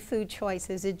healthy food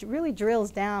choices. It really drills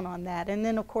down on that. And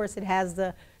then, of course, it has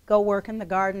the go work in the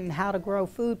garden, how to grow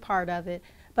food part of it.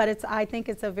 But I think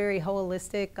it's a very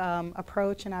holistic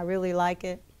approach, and I really like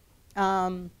it.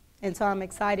 And so I'm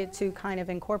excited to kind of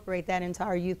incorporate that into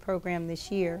our youth program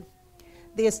this year.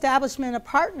 The establishment of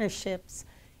partnerships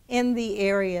in the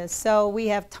area. So we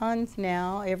have tons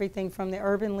now, everything from the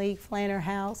Urban League, Flanner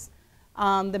House,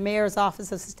 the Mayor's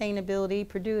Office of Sustainability,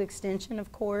 Purdue Extension,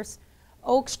 of course,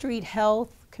 Oak Street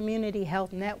Health, Community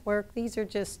Health Network. These are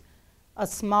just a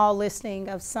small listing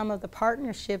of some of the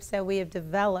partnerships that we have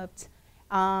developed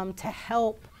to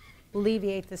help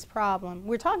alleviate this problem.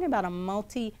 We're talking about a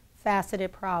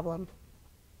multifaceted problem.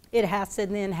 It has to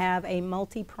then have a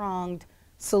multi-pronged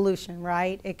solution,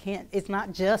 right? It's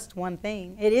not just one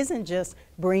thing. It isn't just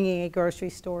bringing a grocery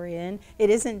store in.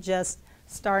 It isn't just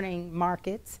starting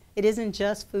markets. It isn't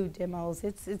just food demos.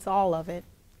 It's all of it.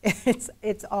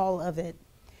 It's all of it.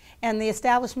 And the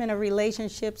establishment of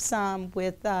relationships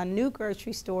with new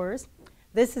grocery stores.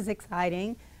 This is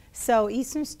exciting. So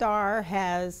Eastern Star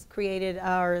has created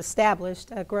or established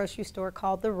a grocery store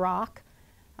called The Rock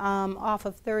off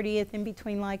of 30th in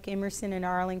between like Emerson and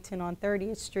Arlington on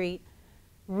 30th Street.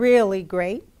 Really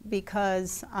great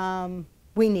because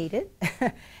we need it.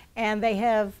 And they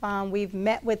have, we've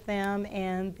met with them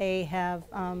and they have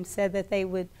said that they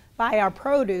would buy our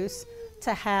produce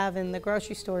to have in the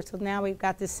grocery store. So now we've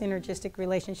got this synergistic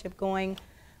relationship going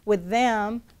with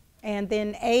them. And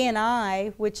then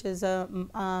A&I, which is a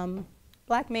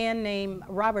black man named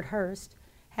Robert Hurst,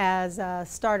 has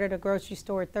started a grocery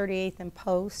store at 38th and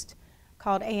Post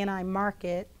called A&I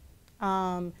Market.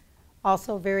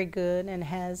 Also very good, and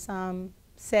has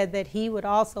said that he would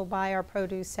also buy our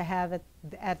produce to have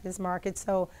at this market.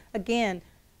 So again,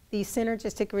 these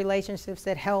synergistic relationships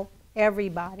that help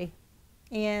everybody.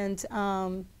 And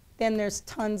then there's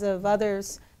tons of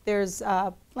others. There's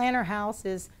Flanner House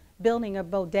is building a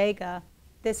bodega.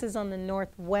 This is on the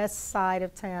northwest side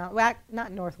of town. Well,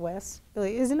 not northwest.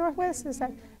 Really, is it northwest? Is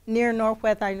that near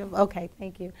northwest? Okay,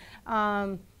 thank you.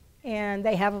 And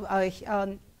they have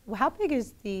how big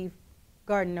is the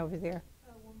garden over there?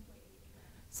 1.8.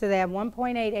 So they have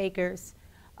 1.8 acres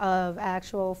of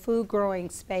actual food growing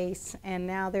space, and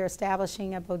now they're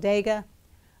establishing a bodega.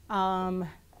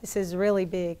 This is really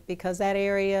big because that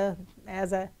area,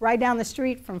 right down the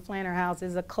street from Flanner House,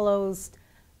 is a closed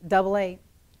AA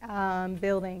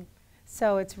building.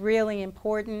 So it's really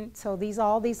important. So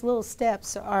all these little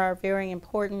steps are very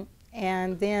important.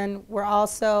 And then we're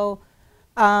also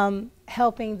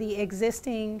helping the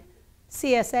existing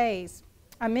CSAs.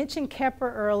 I mentioned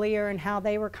Kepler earlier and how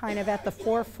they were kind of at the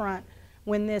forefront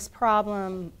when this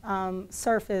problem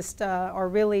surfaced, or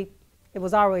really, it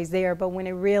was always there, but when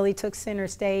it really took center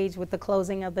stage with the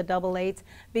closing of the AA,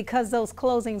 because those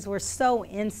closings were so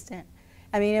instant.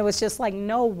 I mean, it was just like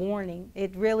no warning.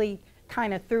 It really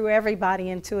kind of threw everybody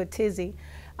into a tizzy.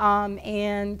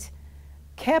 And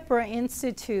Kepler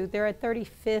Institute, they're at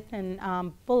 35th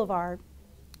and Boulevard.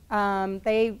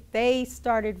 they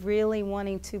started really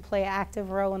wanting to play an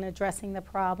active role in addressing the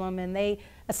problem, and they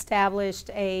established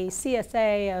a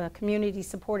CSA, a Community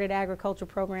Supported Agriculture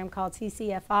Program called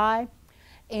CCFI,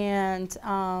 and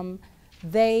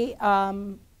they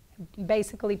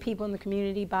basically, people in the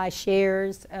community buy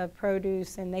shares of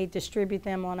produce and they distribute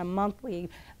them on a monthly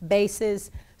basis.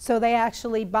 So they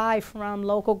actually buy from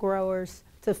local growers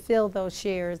to fill those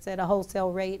shares at a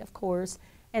wholesale rate, of course.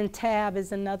 And TAB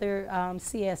is another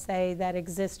CSA that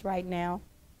exists right now.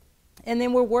 And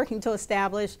then we're working to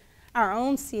establish our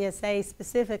own CSA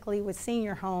specifically with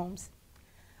senior homes.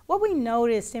 What we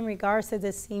noticed in regards to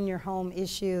the senior home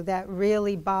issue that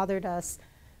really bothered us,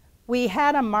 we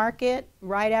had a market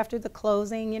right after the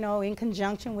closing, you know, in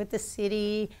conjunction with the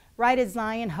city, right at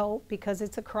Zion Hope, because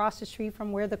it's across the street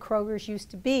from where the Krogers used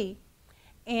to be.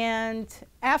 And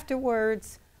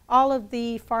afterwards, all of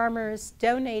the farmers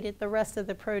donated the rest of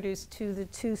the produce to the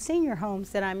 2 senior homes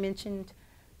that I mentioned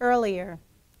earlier.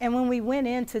 And when we went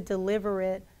in to deliver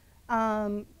it,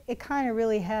 it kind of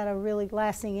really had a really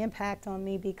lasting impact on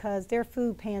me, because their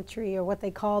food pantry, or what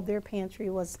they called their pantry,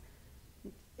 was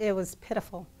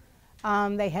pitiful.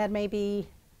 They had maybe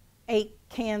 8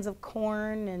 cans of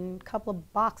corn and a couple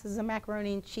of boxes of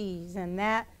macaroni and cheese, and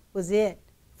that was it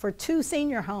for 2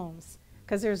 senior homes,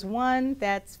 because there's one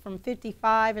that's from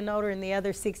 55 and older and the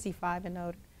other 65 and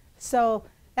older. So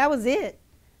that was it.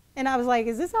 And I was like,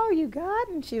 is this all you got?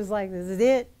 And she was like, this is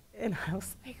it. And I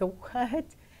was like, what?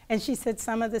 And she said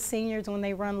some of the seniors, when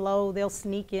they run low, they'll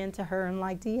sneak into her and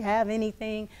like, do you have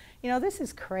anything? You know, this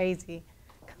is crazy.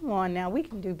 Come on now, we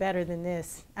can do better than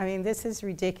this. I mean, this is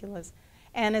ridiculous.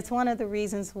 And it's one of the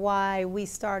reasons why we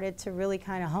started to really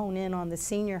kind of hone in on the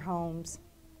senior homes.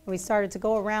 We started to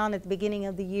go around at the beginning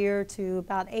of the year to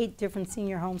about 8 different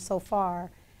senior homes so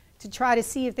far, to try to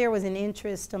see if there was an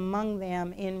interest among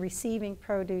them in receiving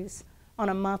produce on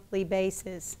a monthly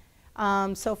basis.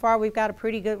 So far we've got a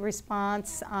pretty good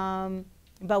response,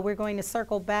 but we're going to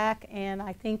circle back, and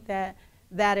I think that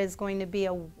that is going to be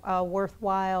a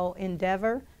worthwhile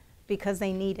endeavor, because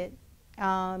they need it.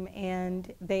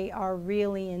 And they are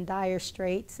really in dire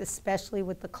straits, especially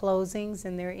with the closings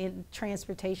and their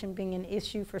transportation being an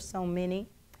issue for so many.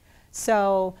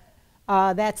 So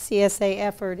that CSA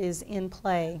effort is in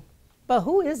play. But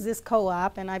who is this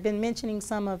co-op? And I've been mentioning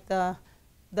some of the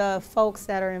folks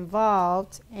that are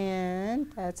involved,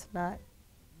 and that's not,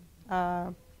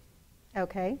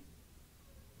 okay.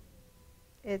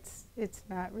 It's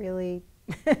not really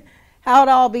how it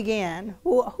all began.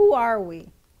 Who are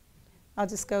we? I'll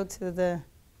just go to the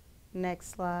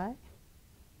next slide.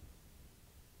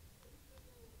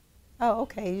 Oh,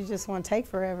 okay, you just want to take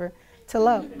forever to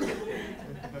load.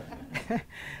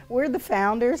 We're the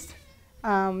founders.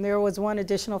 There was one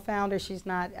additional founder. She's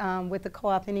not with the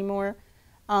co-op anymore.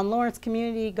 Lawrence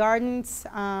Community Gardens,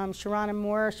 Sharana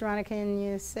Moore. Sharana, can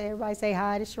you everybody say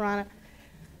hi to Sharana?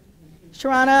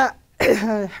 Sharana,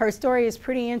 her story is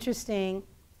pretty interesting.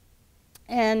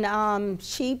 And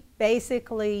she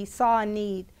basically saw a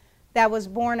need that was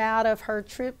born out of her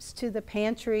trips to the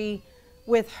pantry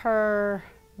with her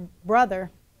brother.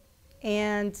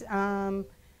 And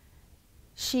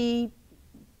she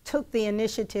took the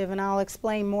initiative, and I'll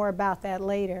explain more about that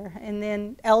later. And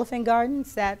then Elephant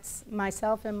Gardens, that's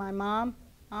myself and my mom.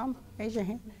 Mom, raise your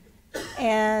hand.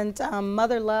 And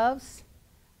Mother Loves,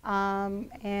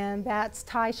 and that's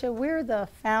Taisha. We're the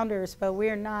founders, but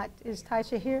we're not. Is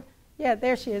Taisha here? Yeah,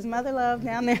 there she is, Mother Love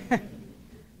down there.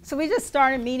 So we just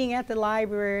started meeting at the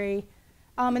library.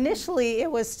 Initially,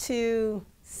 it was to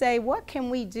say, what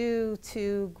can we do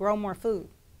to grow more food?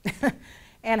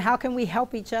 And how can we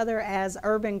help each other as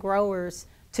urban growers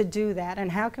to do that?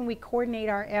 And how can we coordinate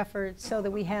our efforts so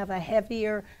that we have a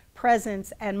heavier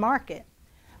presence at market?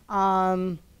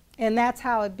 And that's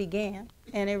how it began.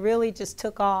 And it really just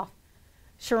took off.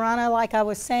 Sharana, like I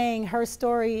was saying, her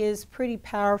story is pretty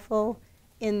powerful,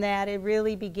 in that it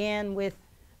really began with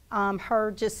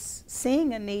her just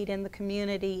seeing a need in the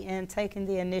community and taking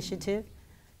the initiative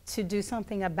to do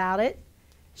something about it.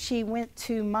 She went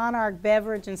to Monarch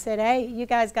Beverage and said, hey, you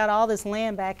guys got all this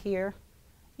land back here.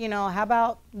 You know, how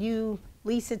about you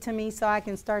lease it to me so I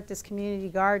can start this community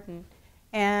garden?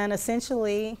 And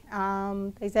essentially,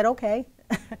 they said, okay.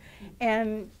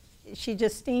 And she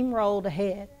just steamrolled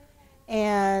ahead.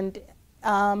 And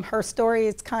her story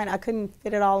is I couldn't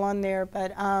fit it all on there,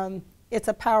 but it's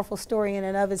a powerful story in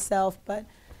and of itself. But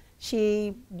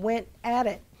she went at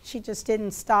it. She just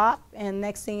didn't stop, and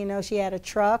next thing you know, she had a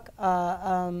truck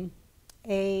to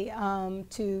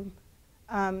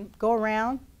go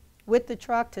around with the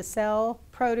truck to sell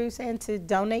produce and to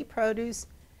donate produce.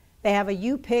 They have a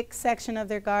U-Pick section of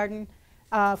their garden.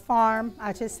 farm,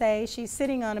 I should say. She's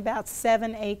sitting on about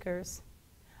 7 acres.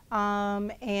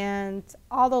 And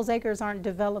all those acres aren't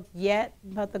developed yet,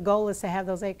 but the goal is to have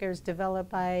those acres developed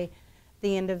by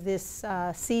the end of this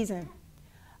season.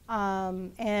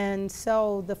 And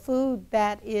so the food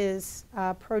that is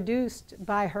produced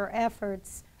by her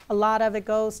efforts, a lot of it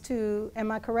goes to,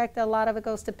 am I correct, a lot of it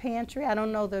goes to pantry? I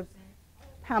don't know the,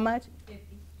 how much?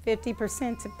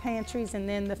 50% to pantries, and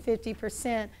then the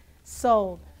 50%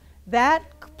 sold. That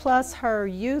plus her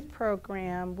youth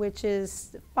program, which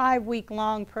is a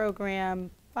 5-week-long program,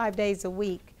 5 days a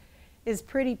week, is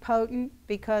pretty potent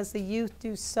because the youth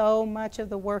do so much of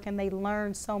the work and they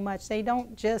learn so much. They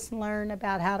don't just learn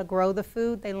about how to grow the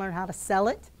food, they learn how to sell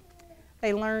it.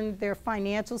 They learn their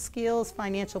financial skills,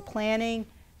 financial planning,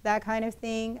 that kind of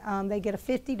thing. They get a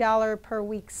 $50 per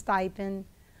week stipend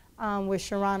with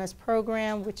Sharana's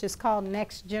program, which is called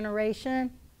Next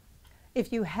Generation.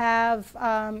 If you have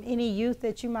any youth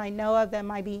that you might know of that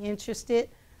might be interested,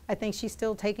 I think she's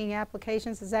still taking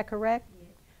applications. Is that correct? Yes.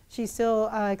 She's still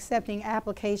accepting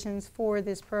applications for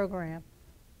this program.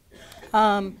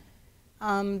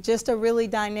 Just a really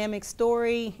dynamic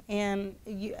story, and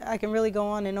I can really go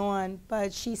on,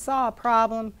 but she saw a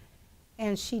problem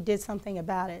and she did something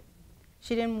about it.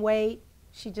 She didn't wait,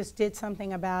 she just did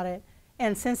something about it.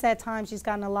 And since that time, she's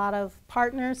gotten a lot of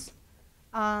partners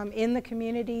in the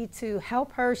community to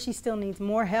help her. She still needs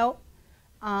more help.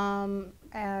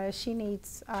 She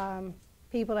needs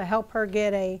people to help her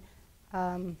get a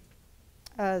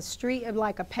street,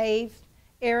 like a paved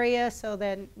area, so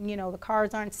that, you know, the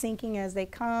cars aren't sinking as they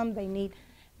come. They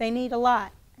need a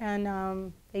lot,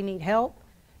 and they need help,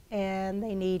 and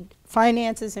they need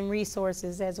finances and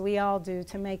resources, as we all do,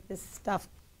 to make this stuff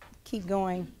keep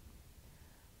going.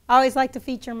 I always like to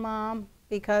feature Mom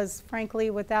because, frankly,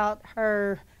 without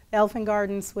her, the Elephant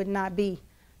Gardens would not be.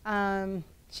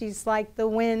 She's like the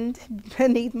wind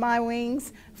beneath my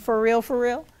wings, for real, for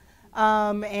real.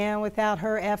 And without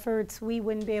her efforts, we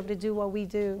wouldn't be able to do what we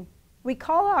do. We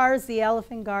call ours the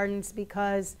Elephant Gardens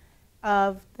because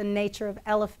of the nature of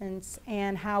elephants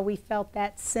and how we felt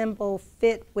that symbol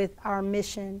fit with our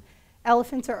mission.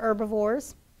 Elephants are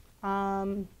herbivores,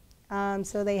 so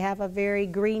they have a very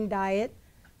green diet.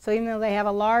 So even though they have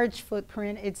a large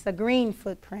footprint, it's a green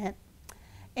footprint.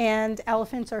 And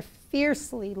elephants are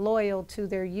fiercely loyal to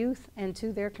their youth and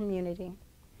to their community.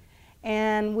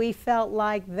 And we felt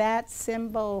like that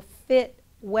symbol fit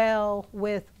well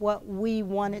with what we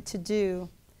wanted to do.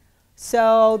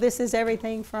 So this is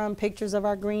everything from pictures of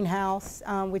our greenhouse,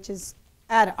 which is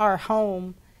at our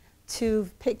home, to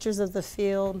pictures of the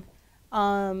field,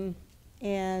 and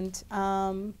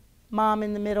Mom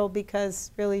in the middle,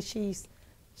 because really she's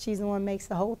the one who makes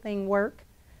the whole thing work.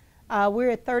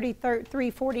 We're at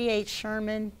 348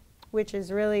 Sherman, which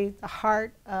is really the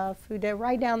heart of Food Day,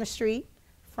 right down the street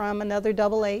from another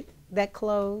 888 that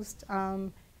closed. I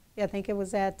think it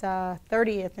was at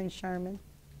 30th and Sherman.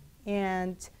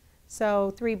 And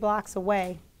so 3 blocks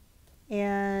away.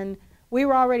 And we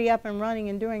were already up and running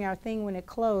and doing our thing when it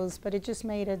closed, but it just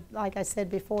made it, like I said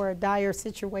before, a dire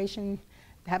situation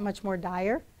that much more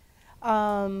dire.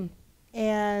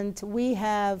 And we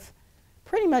have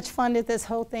pretty much funded this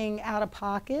whole thing out of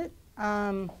pocket.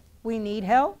 We need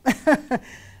help.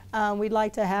 We'd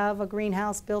like to have a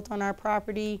greenhouse built on our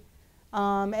property,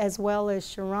 as well as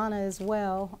Sharana as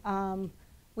well.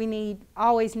 We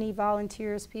always need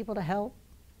volunteers, people to help.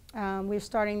 We're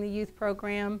starting the youth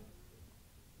program,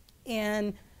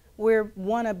 and we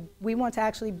want to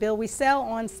actually build. We sell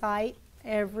on site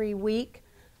every week,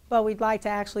 but we'd like to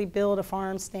actually build a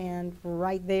farm stand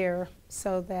right there,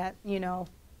 so that, you know,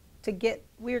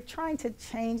 we're trying to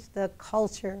change the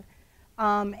culture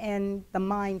and the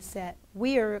mindset.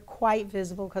 We are quite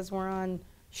visible because we're on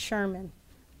Sherman,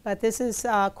 but this is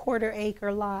a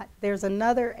quarter-acre lot. There's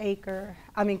another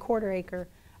quarter-acre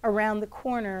around the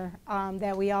corner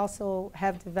that we also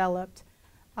have developed.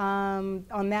 On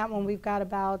that one, we've got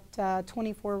about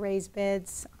 24 raised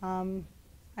beds, and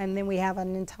then we have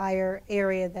an entire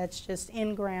area that's just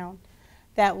in-ground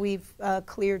that we've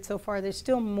cleared so far. There's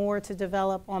still more to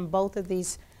develop on both of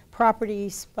these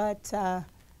properties, but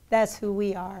that's who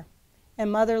we are.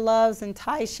 And Mother Loves and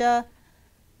Taisha,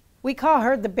 we call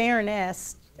her the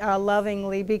Baroness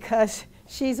lovingly, because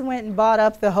she's went and bought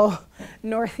up the whole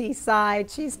northeast side.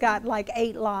 She's got like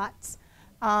 8 lots.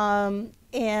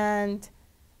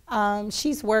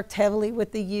 She's worked heavily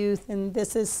with the youth, and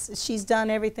she's done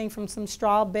everything from some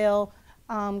straw bale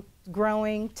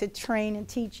growing to train and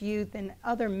teach youth and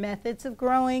other methods of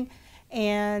growing.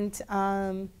 And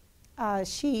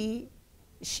she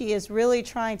is really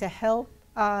trying to help,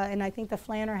 and I think the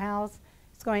Flanner House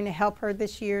is going to help her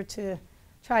this year to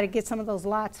try to get some of those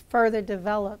lots further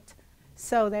developed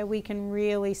so that we can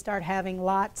really start having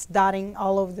lots dotting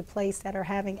all over the place that are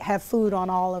have food on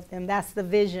all of them. That's the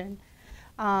vision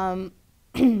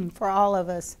for all of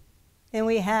us. And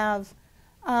we have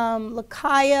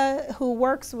Lakaya, who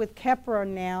works with Kepra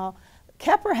now.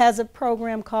 Kepra has a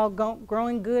program called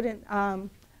Growing Good in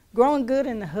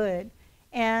the Hood.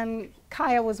 And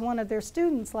Kaya was one of their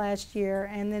students last year,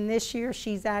 and then this year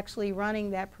she's actually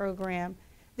running that program.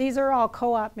 These are all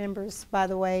co-op members, by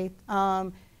the way.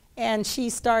 And she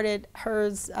started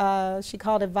hers, she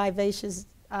called it Vivacious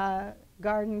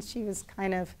Garden. She was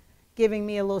kind of giving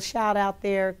me a little shout out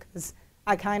there because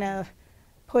I kind of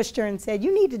pushed her and said,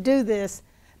 you need to do this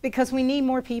because we need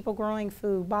more people growing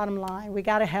food, bottom line. We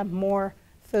got to have more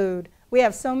food. We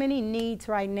have so many needs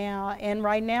right now, and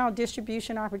right now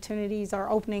distribution opportunities are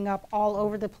opening up all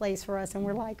over the place for us, and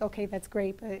we're like, okay, that's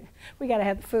great, but we got to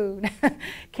have the food.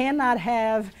 Cannot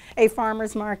have a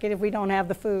farmer's market if we don't have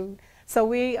the food. So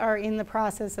we are in the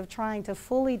process of trying to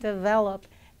fully develop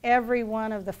every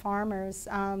one of the farmers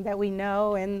that we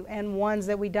know and ones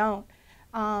that we don't,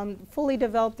 fully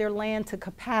develop their land to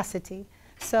capacity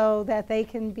so that they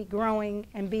can be growing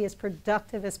and be as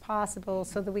productive as possible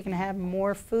so that we can have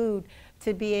more food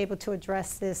to be able to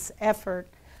address this effort.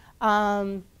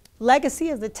 Legacy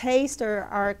of the Taste are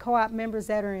our co-op members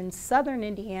that are in southern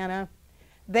Indiana.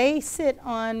 They sit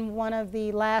on one of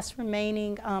the last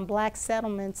remaining black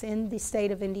settlements in the state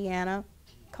of Indiana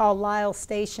called Lyle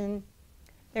Station.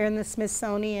 They're in the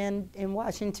Smithsonian in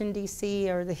Washington, D.C.,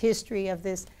 or the history of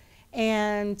this.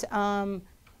 And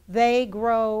they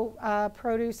grow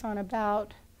produce on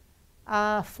about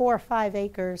 4 or 5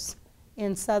 acres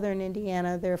in southern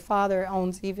Indiana. Their father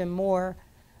owns even more.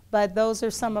 But those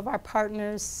are some of our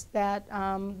partners that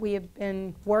we have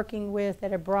been working with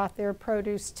that have brought their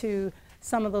produce to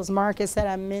some of those markets that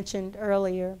I mentioned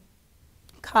earlier.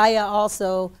 Kaya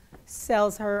also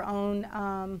sells her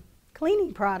own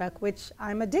cleaning product, which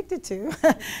I'm addicted to.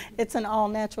 It's an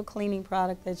all-natural cleaning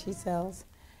product that she sells.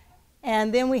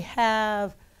 And then we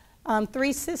have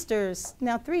 3 sisters.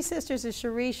 Now, 3 sisters is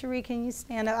Cherie. Cherie, can you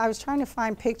stand up? I was trying to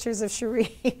find pictures of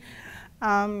Cherie,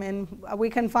 and we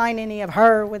couldn't find any of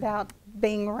her without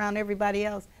being around everybody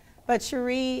else. But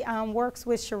Cherie works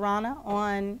with Sharana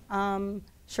on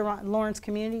Lawrence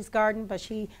Community's garden, but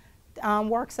she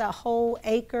works a whole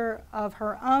acre of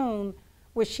her own,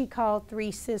 which she called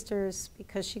 3 Sisters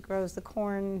because she grows the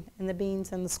corn and the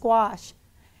beans and the squash.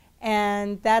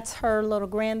 And that's her little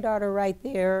granddaughter right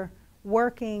there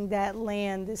working that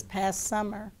land this past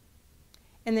summer.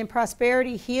 And then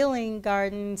Prosperity Healing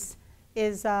Gardens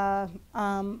is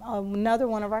another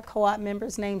one of our co-op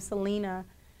members named Selena.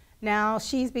 Now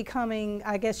she's becoming,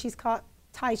 I guess she's called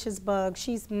Taisha's bug.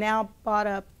 She's now bought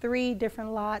up 3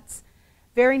 different lots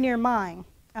very near mine.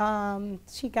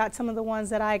 She got some of the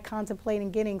ones that I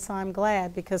contemplated getting, so I'm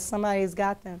glad because somebody's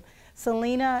got them.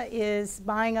 Selena is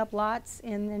buying up lots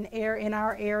in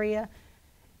our area.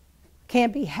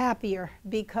 Can't be happier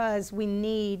because we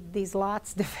need these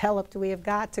lots developed. We have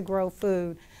got to grow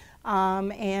food.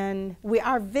 And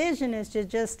our vision is to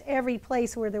just every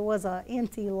place where there was an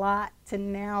empty lot to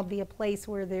now be a place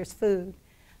where there's food.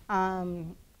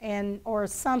 Or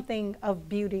something of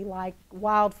beauty like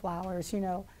wildflowers, you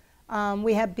know.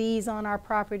 We have bees on our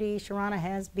property. Sharana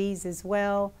has bees as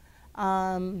well.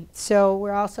 So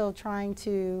we're also trying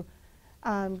to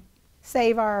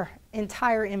save our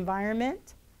entire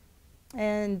environment.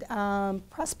 And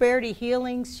Prosperity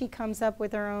Healings, she comes up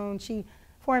with her own, she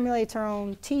formulates her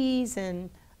own teas and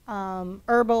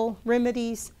herbal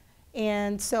remedies.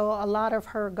 And so a lot of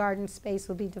her garden space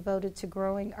will be devoted to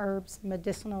growing herbs,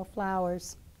 medicinal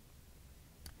flowers.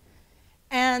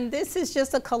 And this is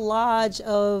just a collage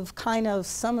of kind of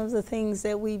some of the things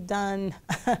that we've done.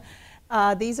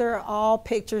 These are all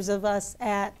pictures of us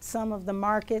at some of the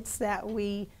markets that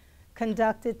we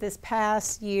conducted this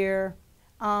past year.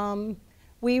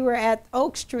 We were at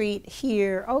Oak Street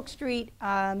here. Oak Street,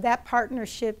 that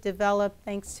partnership developed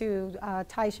thanks to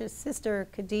Taisha's sister,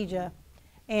 Khadija.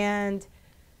 And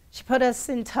she put us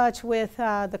in touch with,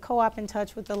 the co-op in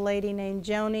touch with a lady named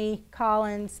Joni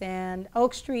Collins. And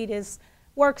Oak Street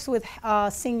works with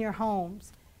senior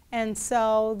homes. And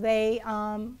so they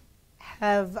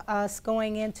have us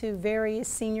going into various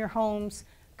senior homes,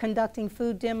 conducting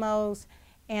food demos,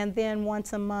 and then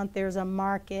once a month there's a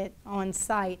market on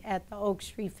site at the Oak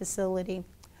Street facility.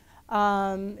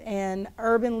 And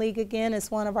Urban League, again, is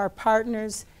one of our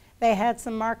partners. They had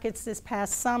some markets this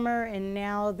past summer, and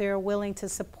now they're willing to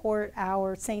support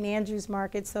our St. Andrews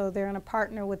market, so they're going to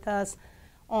partner with us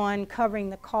on covering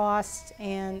the cost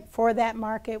and for that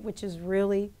market, which is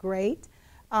really great.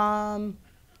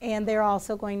 and they're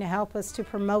also going to help us to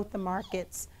promote the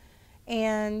markets.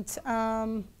 And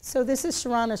so this is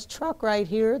Sharana's truck right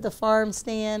here, the farm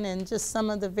stand, and just some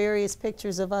of the various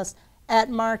pictures of us at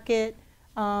market.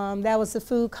 That was the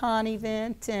Food Con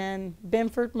event and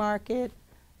Benford Market.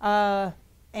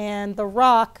 And the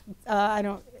Rock, I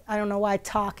don't know why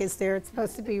talk is there. It's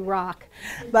supposed to be rock.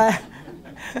 But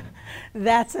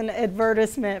that's an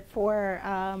advertisement for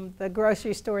the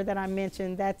grocery store that I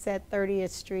mentioned. That's at 30th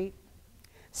Street.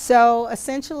 So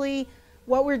essentially,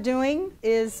 what we're doing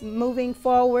is moving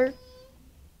forward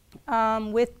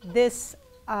with this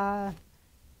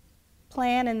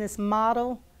plan and this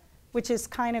model, which is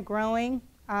kind of growing.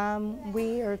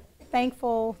 We are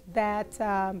thankful that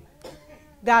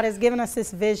God has given us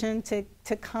this vision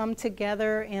to come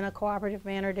together in a cooperative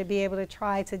manner to be able to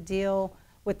try to deal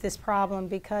with this problem,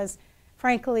 because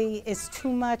frankly it's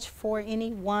too much for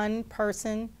any one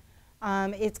person.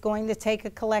 It's going to take a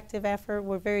collective effort.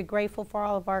 We're very grateful for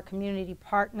all of our community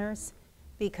partners,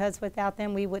 because without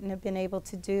them we wouldn't have been able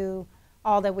to do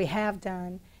all that we have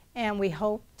done, and we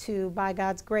hope to, by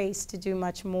God's grace, to do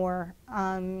much more.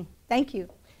 Thank you.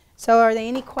 So are there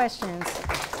any questions?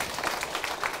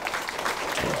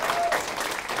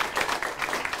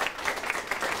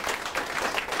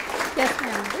 Yes,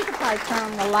 ma'am. We could probably turn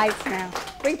on the lights now.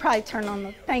 We could probably turn on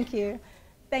the, thank you.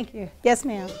 Thank you. Yes,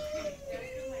 ma'am.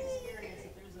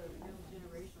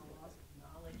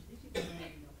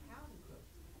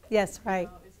 Yes, right.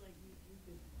 It's like you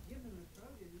could give them the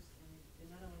produce, and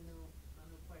they not only know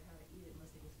quite how to eat it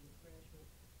unless they get some fresh, but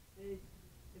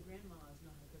the grandmas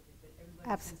know how to cook it, but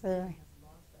everybody Absolutely. has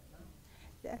lost that knowledge.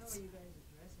 Yes. How are you guys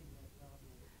addressing that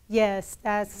problem? Yes,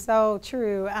 that's so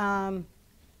true.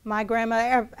 My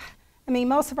grandma, I mean,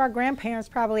 most of our grandparents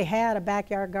probably had a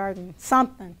backyard garden,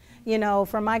 something. You know,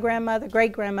 from my grandmother,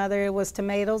 great-grandmother, it was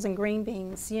tomatoes and green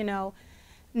beans, you know.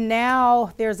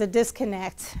 Now there's a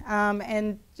disconnect,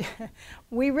 and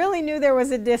we really knew there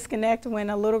was a disconnect when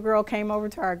a little girl came over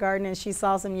to our garden and she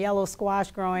saw some yellow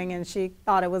squash growing and she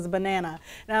thought it was a banana.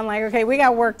 And I'm like, okay, we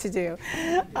got work to do.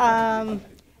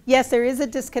 Yes, there is a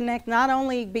disconnect, not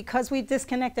only because we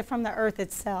disconnected from the earth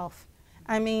itself.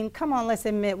 I mean, come on, let's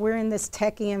admit, we're in this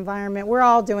techie environment. We're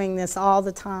all doing this all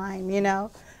the time, you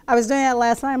know. I was doing that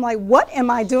last night. I'm like, what am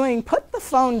I doing? Put the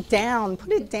phone down.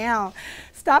 Put it down.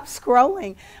 Stop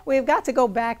scrolling. We've got to go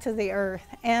back to the earth.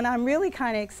 And I'm really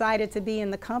kind of excited to be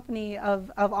in the company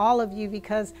of all of you,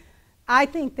 because I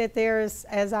think that there's,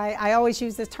 as I always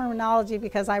use this terminology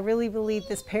because I really believe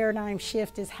this paradigm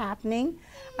shift is happening.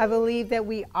 I believe that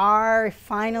we are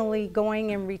finally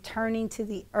going and returning to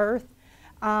the earth.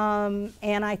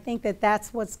 And I think that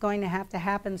that's what's going to have to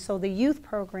happen. So the youth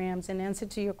programs, in answer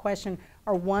to your question,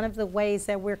 are one of the ways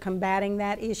that we're combating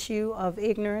that issue of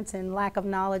ignorance and lack of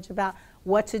knowledge about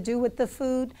what to do with the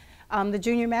food. The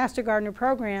Junior Master Gardener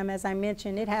program, as I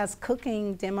mentioned, it has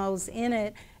cooking demos in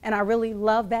it, and I really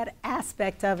love that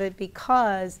aspect of it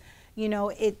because, you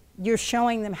know, you're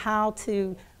showing them how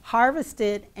to harvest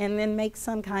it and then make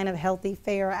some kind of healthy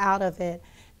fare out of it.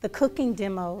 The cooking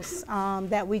demos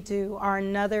that we do are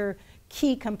another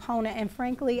key component, and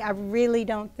frankly, I really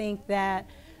don't think that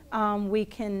we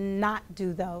can not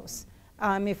do those.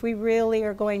 If we really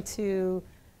are going to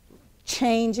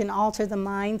change and alter the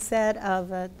mindset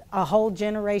of a whole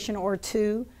generation or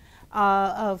two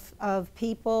of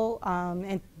people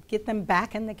and get them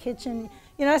back in the kitchen.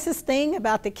 You know, that's this thing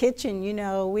about the kitchen, you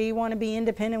know, we want to be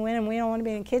independent women, we don't want to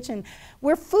be in the kitchen.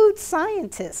 We're food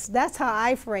scientists. That's how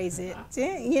I phrase it.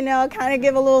 You know, kind of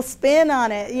give a little spin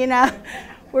on it, you know.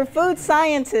 We're food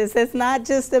scientists. It's not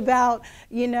just about,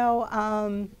 you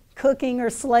know, cooking or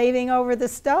slaving over the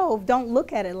stove. Don't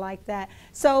look at it like that.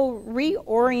 So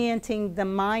reorienting the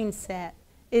mindset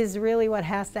is really what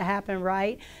has to happen,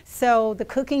 right? So the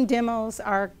cooking demos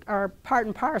are part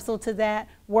and parcel to that,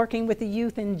 working with the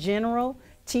youth in general,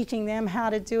 teaching them how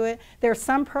to do it. There are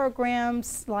some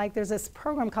programs, like there's this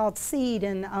program called SEED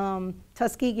in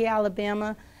Tuskegee,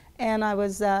 Alabama, and I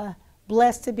was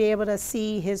blessed to be able to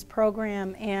see his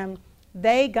program, and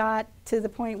they got to the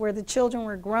point where the children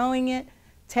were growing it,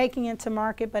 taking it to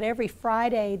market, but every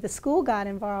Friday the school got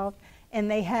involved,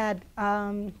 and they had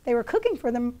they were cooking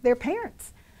for their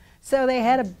parents. So they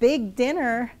had a big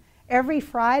dinner every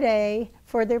Friday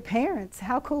for their parents.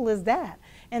 How cool is that?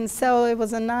 And so it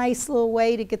was a nice little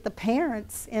way to get the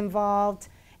parents involved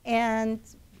and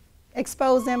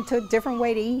expose them to a different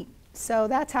way to eat. So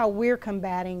that's how we're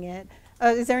combating it.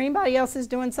 Is there anybody else who's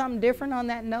doing something different on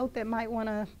that note that might want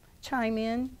to chime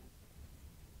in?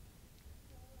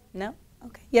 No?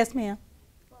 Okay. Yes, ma'am.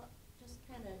 Well, just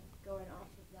kind of going off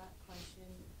of that question,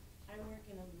 I work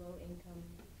in a low-income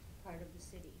part of the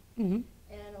city. Mm-hmm.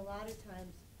 And a lot of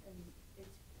times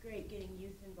great getting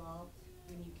youth involved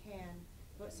when you can,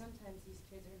 but sometimes these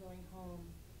kids are going home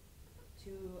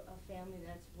to a family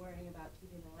that's worrying about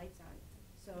keeping the lights on.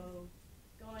 So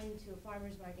going to a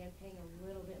farmer's market and paying a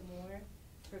little bit more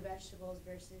for vegetables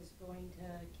versus going to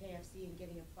KFC and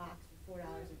getting a box for $4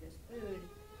 of just food,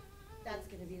 that's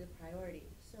going to be the priority.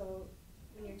 So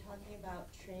when you're talking about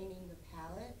training the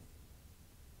palate,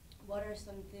 what are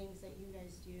some things that you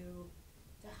guys do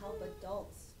to help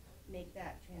adults make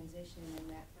that transition and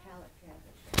that palate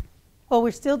transition? Well,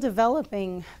 we're still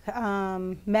developing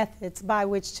methods by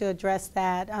which to address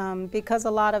that because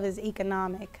a lot of it is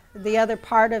economic. The other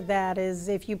part of that is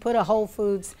if you put a Whole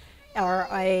Foods or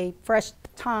a Fresh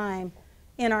Thyme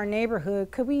in our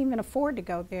neighborhood, could we even afford to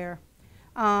go there?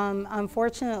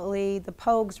 Unfortunately, the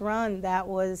Pogues Run that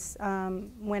was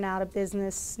went out of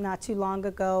business not too long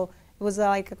ago. It was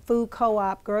like a food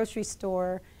co-op grocery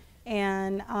store,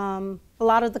 and a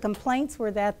lot of the complaints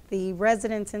were that the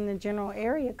residents in the general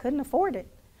area couldn't afford it.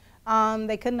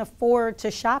 They couldn't afford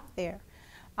to shop there.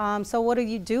 So what do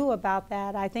you do about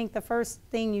that? I think the first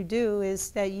thing you do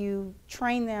is that you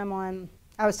train them on.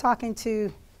 I was talking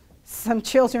to some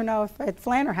children at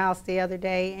Flanner House the other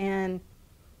day, and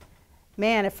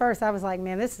man, at first I was like,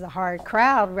 man, this is a hard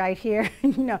crowd right here.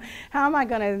 How am I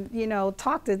going to,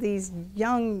 talk to these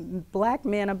young black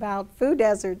men about food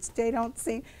deserts? They don't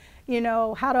seem,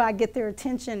 how do I get their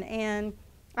attention? And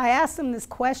I asked them this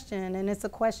question, and it's a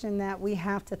question that we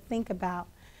have to think about.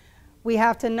 We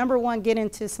have to, number one, get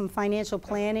into some financial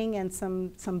planning and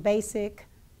some basic,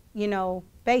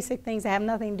 basic things that have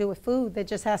nothing to do with food, that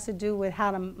just has to do with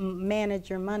how to manage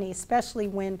your money, especially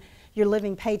when you're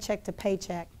living paycheck to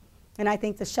paycheck. And I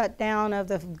think the shutdown of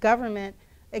the government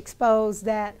exposed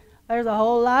that there's a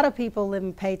whole lot of people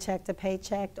living paycheck to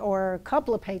paycheck or a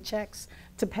couple of paychecks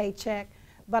to paycheck.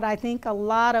 But I think a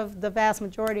lot of the vast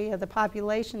majority of the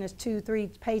population is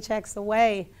 2-3 paychecks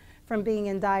away from being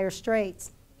in dire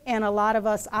straits. And a lot of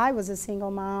us, I was a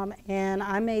single mom, and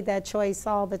I made that choice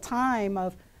all the time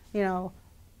of,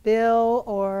 bill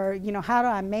or, how do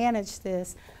I manage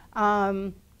this?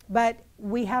 But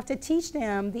we have to teach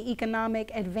them the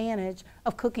economic advantage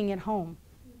of cooking at home.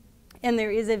 And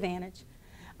there is advantage.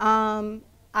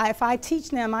 If I teach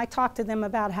them, I talk to them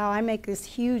about how I make this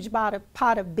huge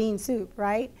pot of bean soup,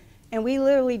 right? And we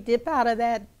literally dip out of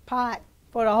that pot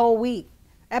for the whole week.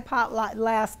 That pot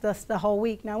lasts us the whole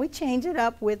week. Now we change it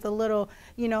up with a little,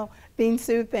 bean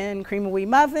soup and cream of wheat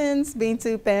muffins, bean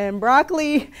soup and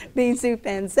broccoli, bean soup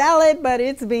and salad, but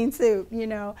it's bean soup,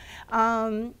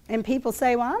 And people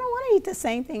say, well, I don't want to eat the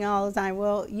same thing all the time.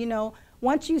 Well,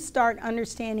 once you start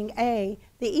understanding,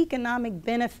 the economic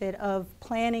benefit of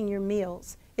planning your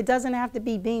meals, it doesn't have to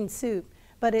be bean soup,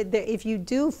 but if you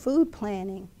do food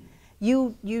planning,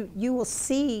 you will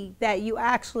see that you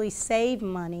actually save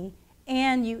money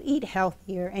and you eat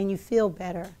healthier and you feel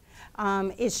better.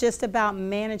 It's just about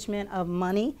management of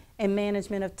money and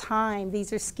management of time.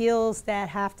 These are skills that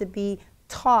have to be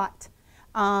taught.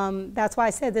 That's why I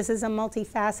said this is a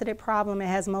multifaceted problem. It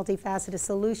has multifaceted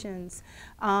solutions.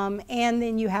 And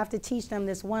then you have to teach them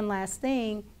this one last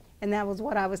thing, and that was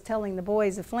what I was telling the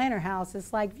boys at Flanner House.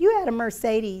 It's like if you had a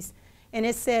Mercedes and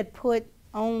it said put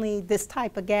only this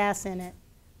type of gas in it,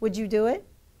 would you do it?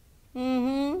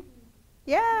 Mm-hmm.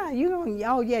 Yeah, you're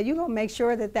gonna make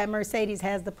sure that that Mercedes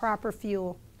has the proper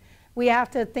fuel. We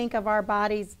have to think of our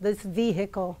bodies, this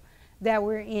vehicle that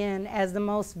we're in, as the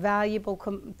most valuable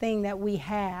thing that we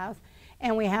have.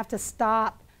 And we have to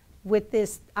stop with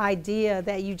this idea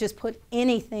that you just put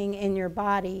anything in your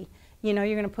body.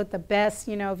 You're gonna put the best,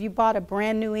 if you bought a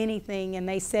brand new anything and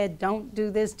they said, don't do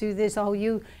this,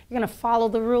 you're gonna follow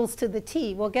the rules to the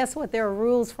T. Well, guess what? There are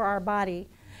rules for our body,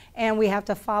 and we have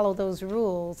to follow those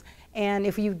rules. And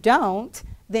if you don't,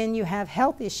 then you have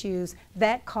health issues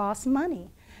that cost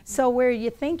money. So where you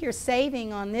think you're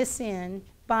saving on this end,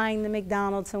 buying the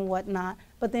McDonald's and whatnot,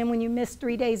 but then when you miss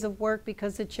 3 days of work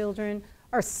because the children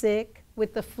are sick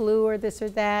with the flu or this or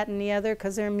that and the other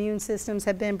because their immune systems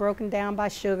have been broken down by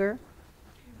sugar.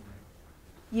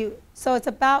 So it's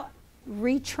about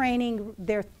retraining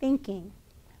their thinking.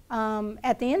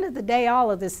 At the end of the day, all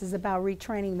of this is about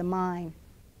retraining the mind,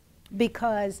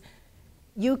 because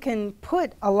you can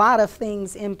put a lot of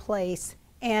things in place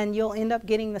and you'll end up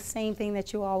getting the same thing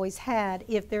that you always had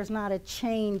if there's not a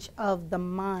change of the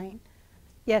mind.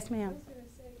 Yes, ma'am? I was going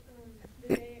to say,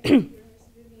 the day after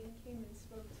Miss Vivian came and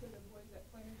spoke to the boys at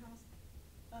Flanner House,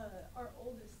 our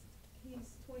oldest,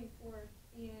 he's 24,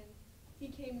 and he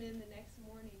came in the next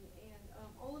morning, and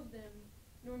all of them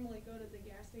normally go to the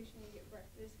gas station and get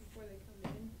breakfast before they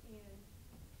come in, and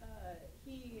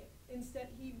he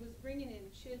was bringing in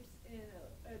chips and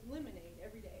a lemonade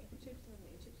every day, chips,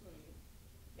 lemonade, chips,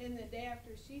 And the day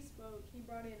after she spoke, he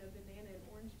brought in a banana and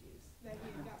orange juice that he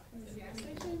had got from the gas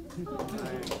station.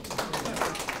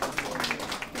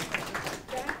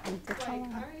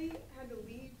 I had to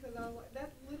leave because I was like, that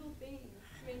little thing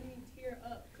made me tear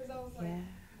up because I was like,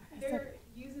 they're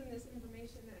using this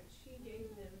information that she gave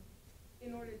them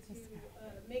in order to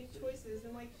make choices.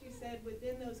 And like she said,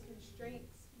 within those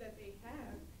constraints that they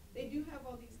have, they do have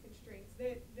all these constraints.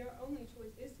 Their only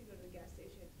choice is to go to the gas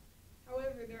station.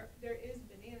 However, there is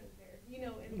bananas there, you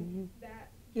know, and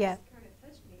that just kind of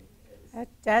touched me.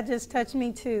 That just touched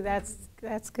me too.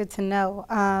 That's good to know.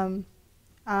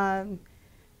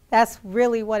 That's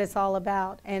really what it's all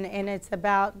about, and it's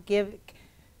about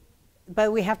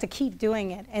but we have to keep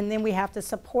doing it, and then we have to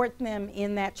support them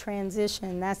in that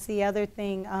transition. That's the other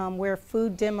thing where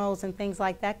food demos and things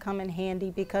like that come in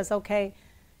handy, because okay,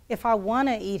 if I want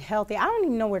to eat healthy, I don't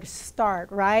even know where to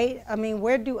start, right? I mean,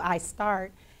 where do I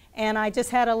start? And I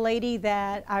just had a lady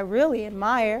that I really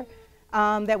admire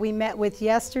that we met with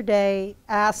yesterday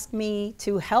asked me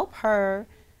to help her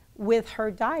with her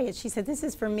diet. She said, this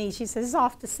is for me. She said, this is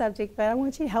off the subject, but I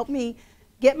want you to help me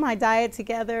get my diet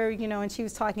together, you know, and she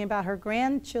was talking about her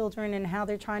grandchildren and how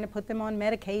they're trying to put them on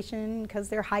medication because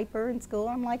they're hyper in school.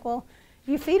 I'm like, well,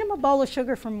 you feed them a bowl of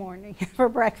sugar for morning, for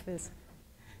breakfast.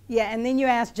 Yeah, and then you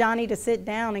ask Johnny to sit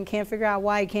down and can't figure out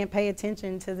why he can't pay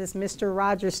attention to this Mr.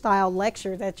 Rogers style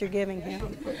lecture that you're giving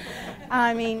him.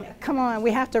 I mean, come on,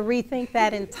 we have to rethink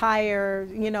that entire,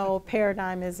 you know,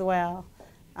 paradigm as well.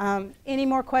 Any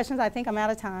more questions? I think I'm out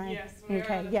of time. Yes, we're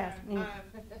okay, out of yes. time.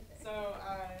 So,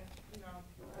 you know,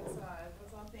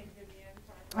 let's all thank Vivian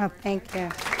for Oh, thank you.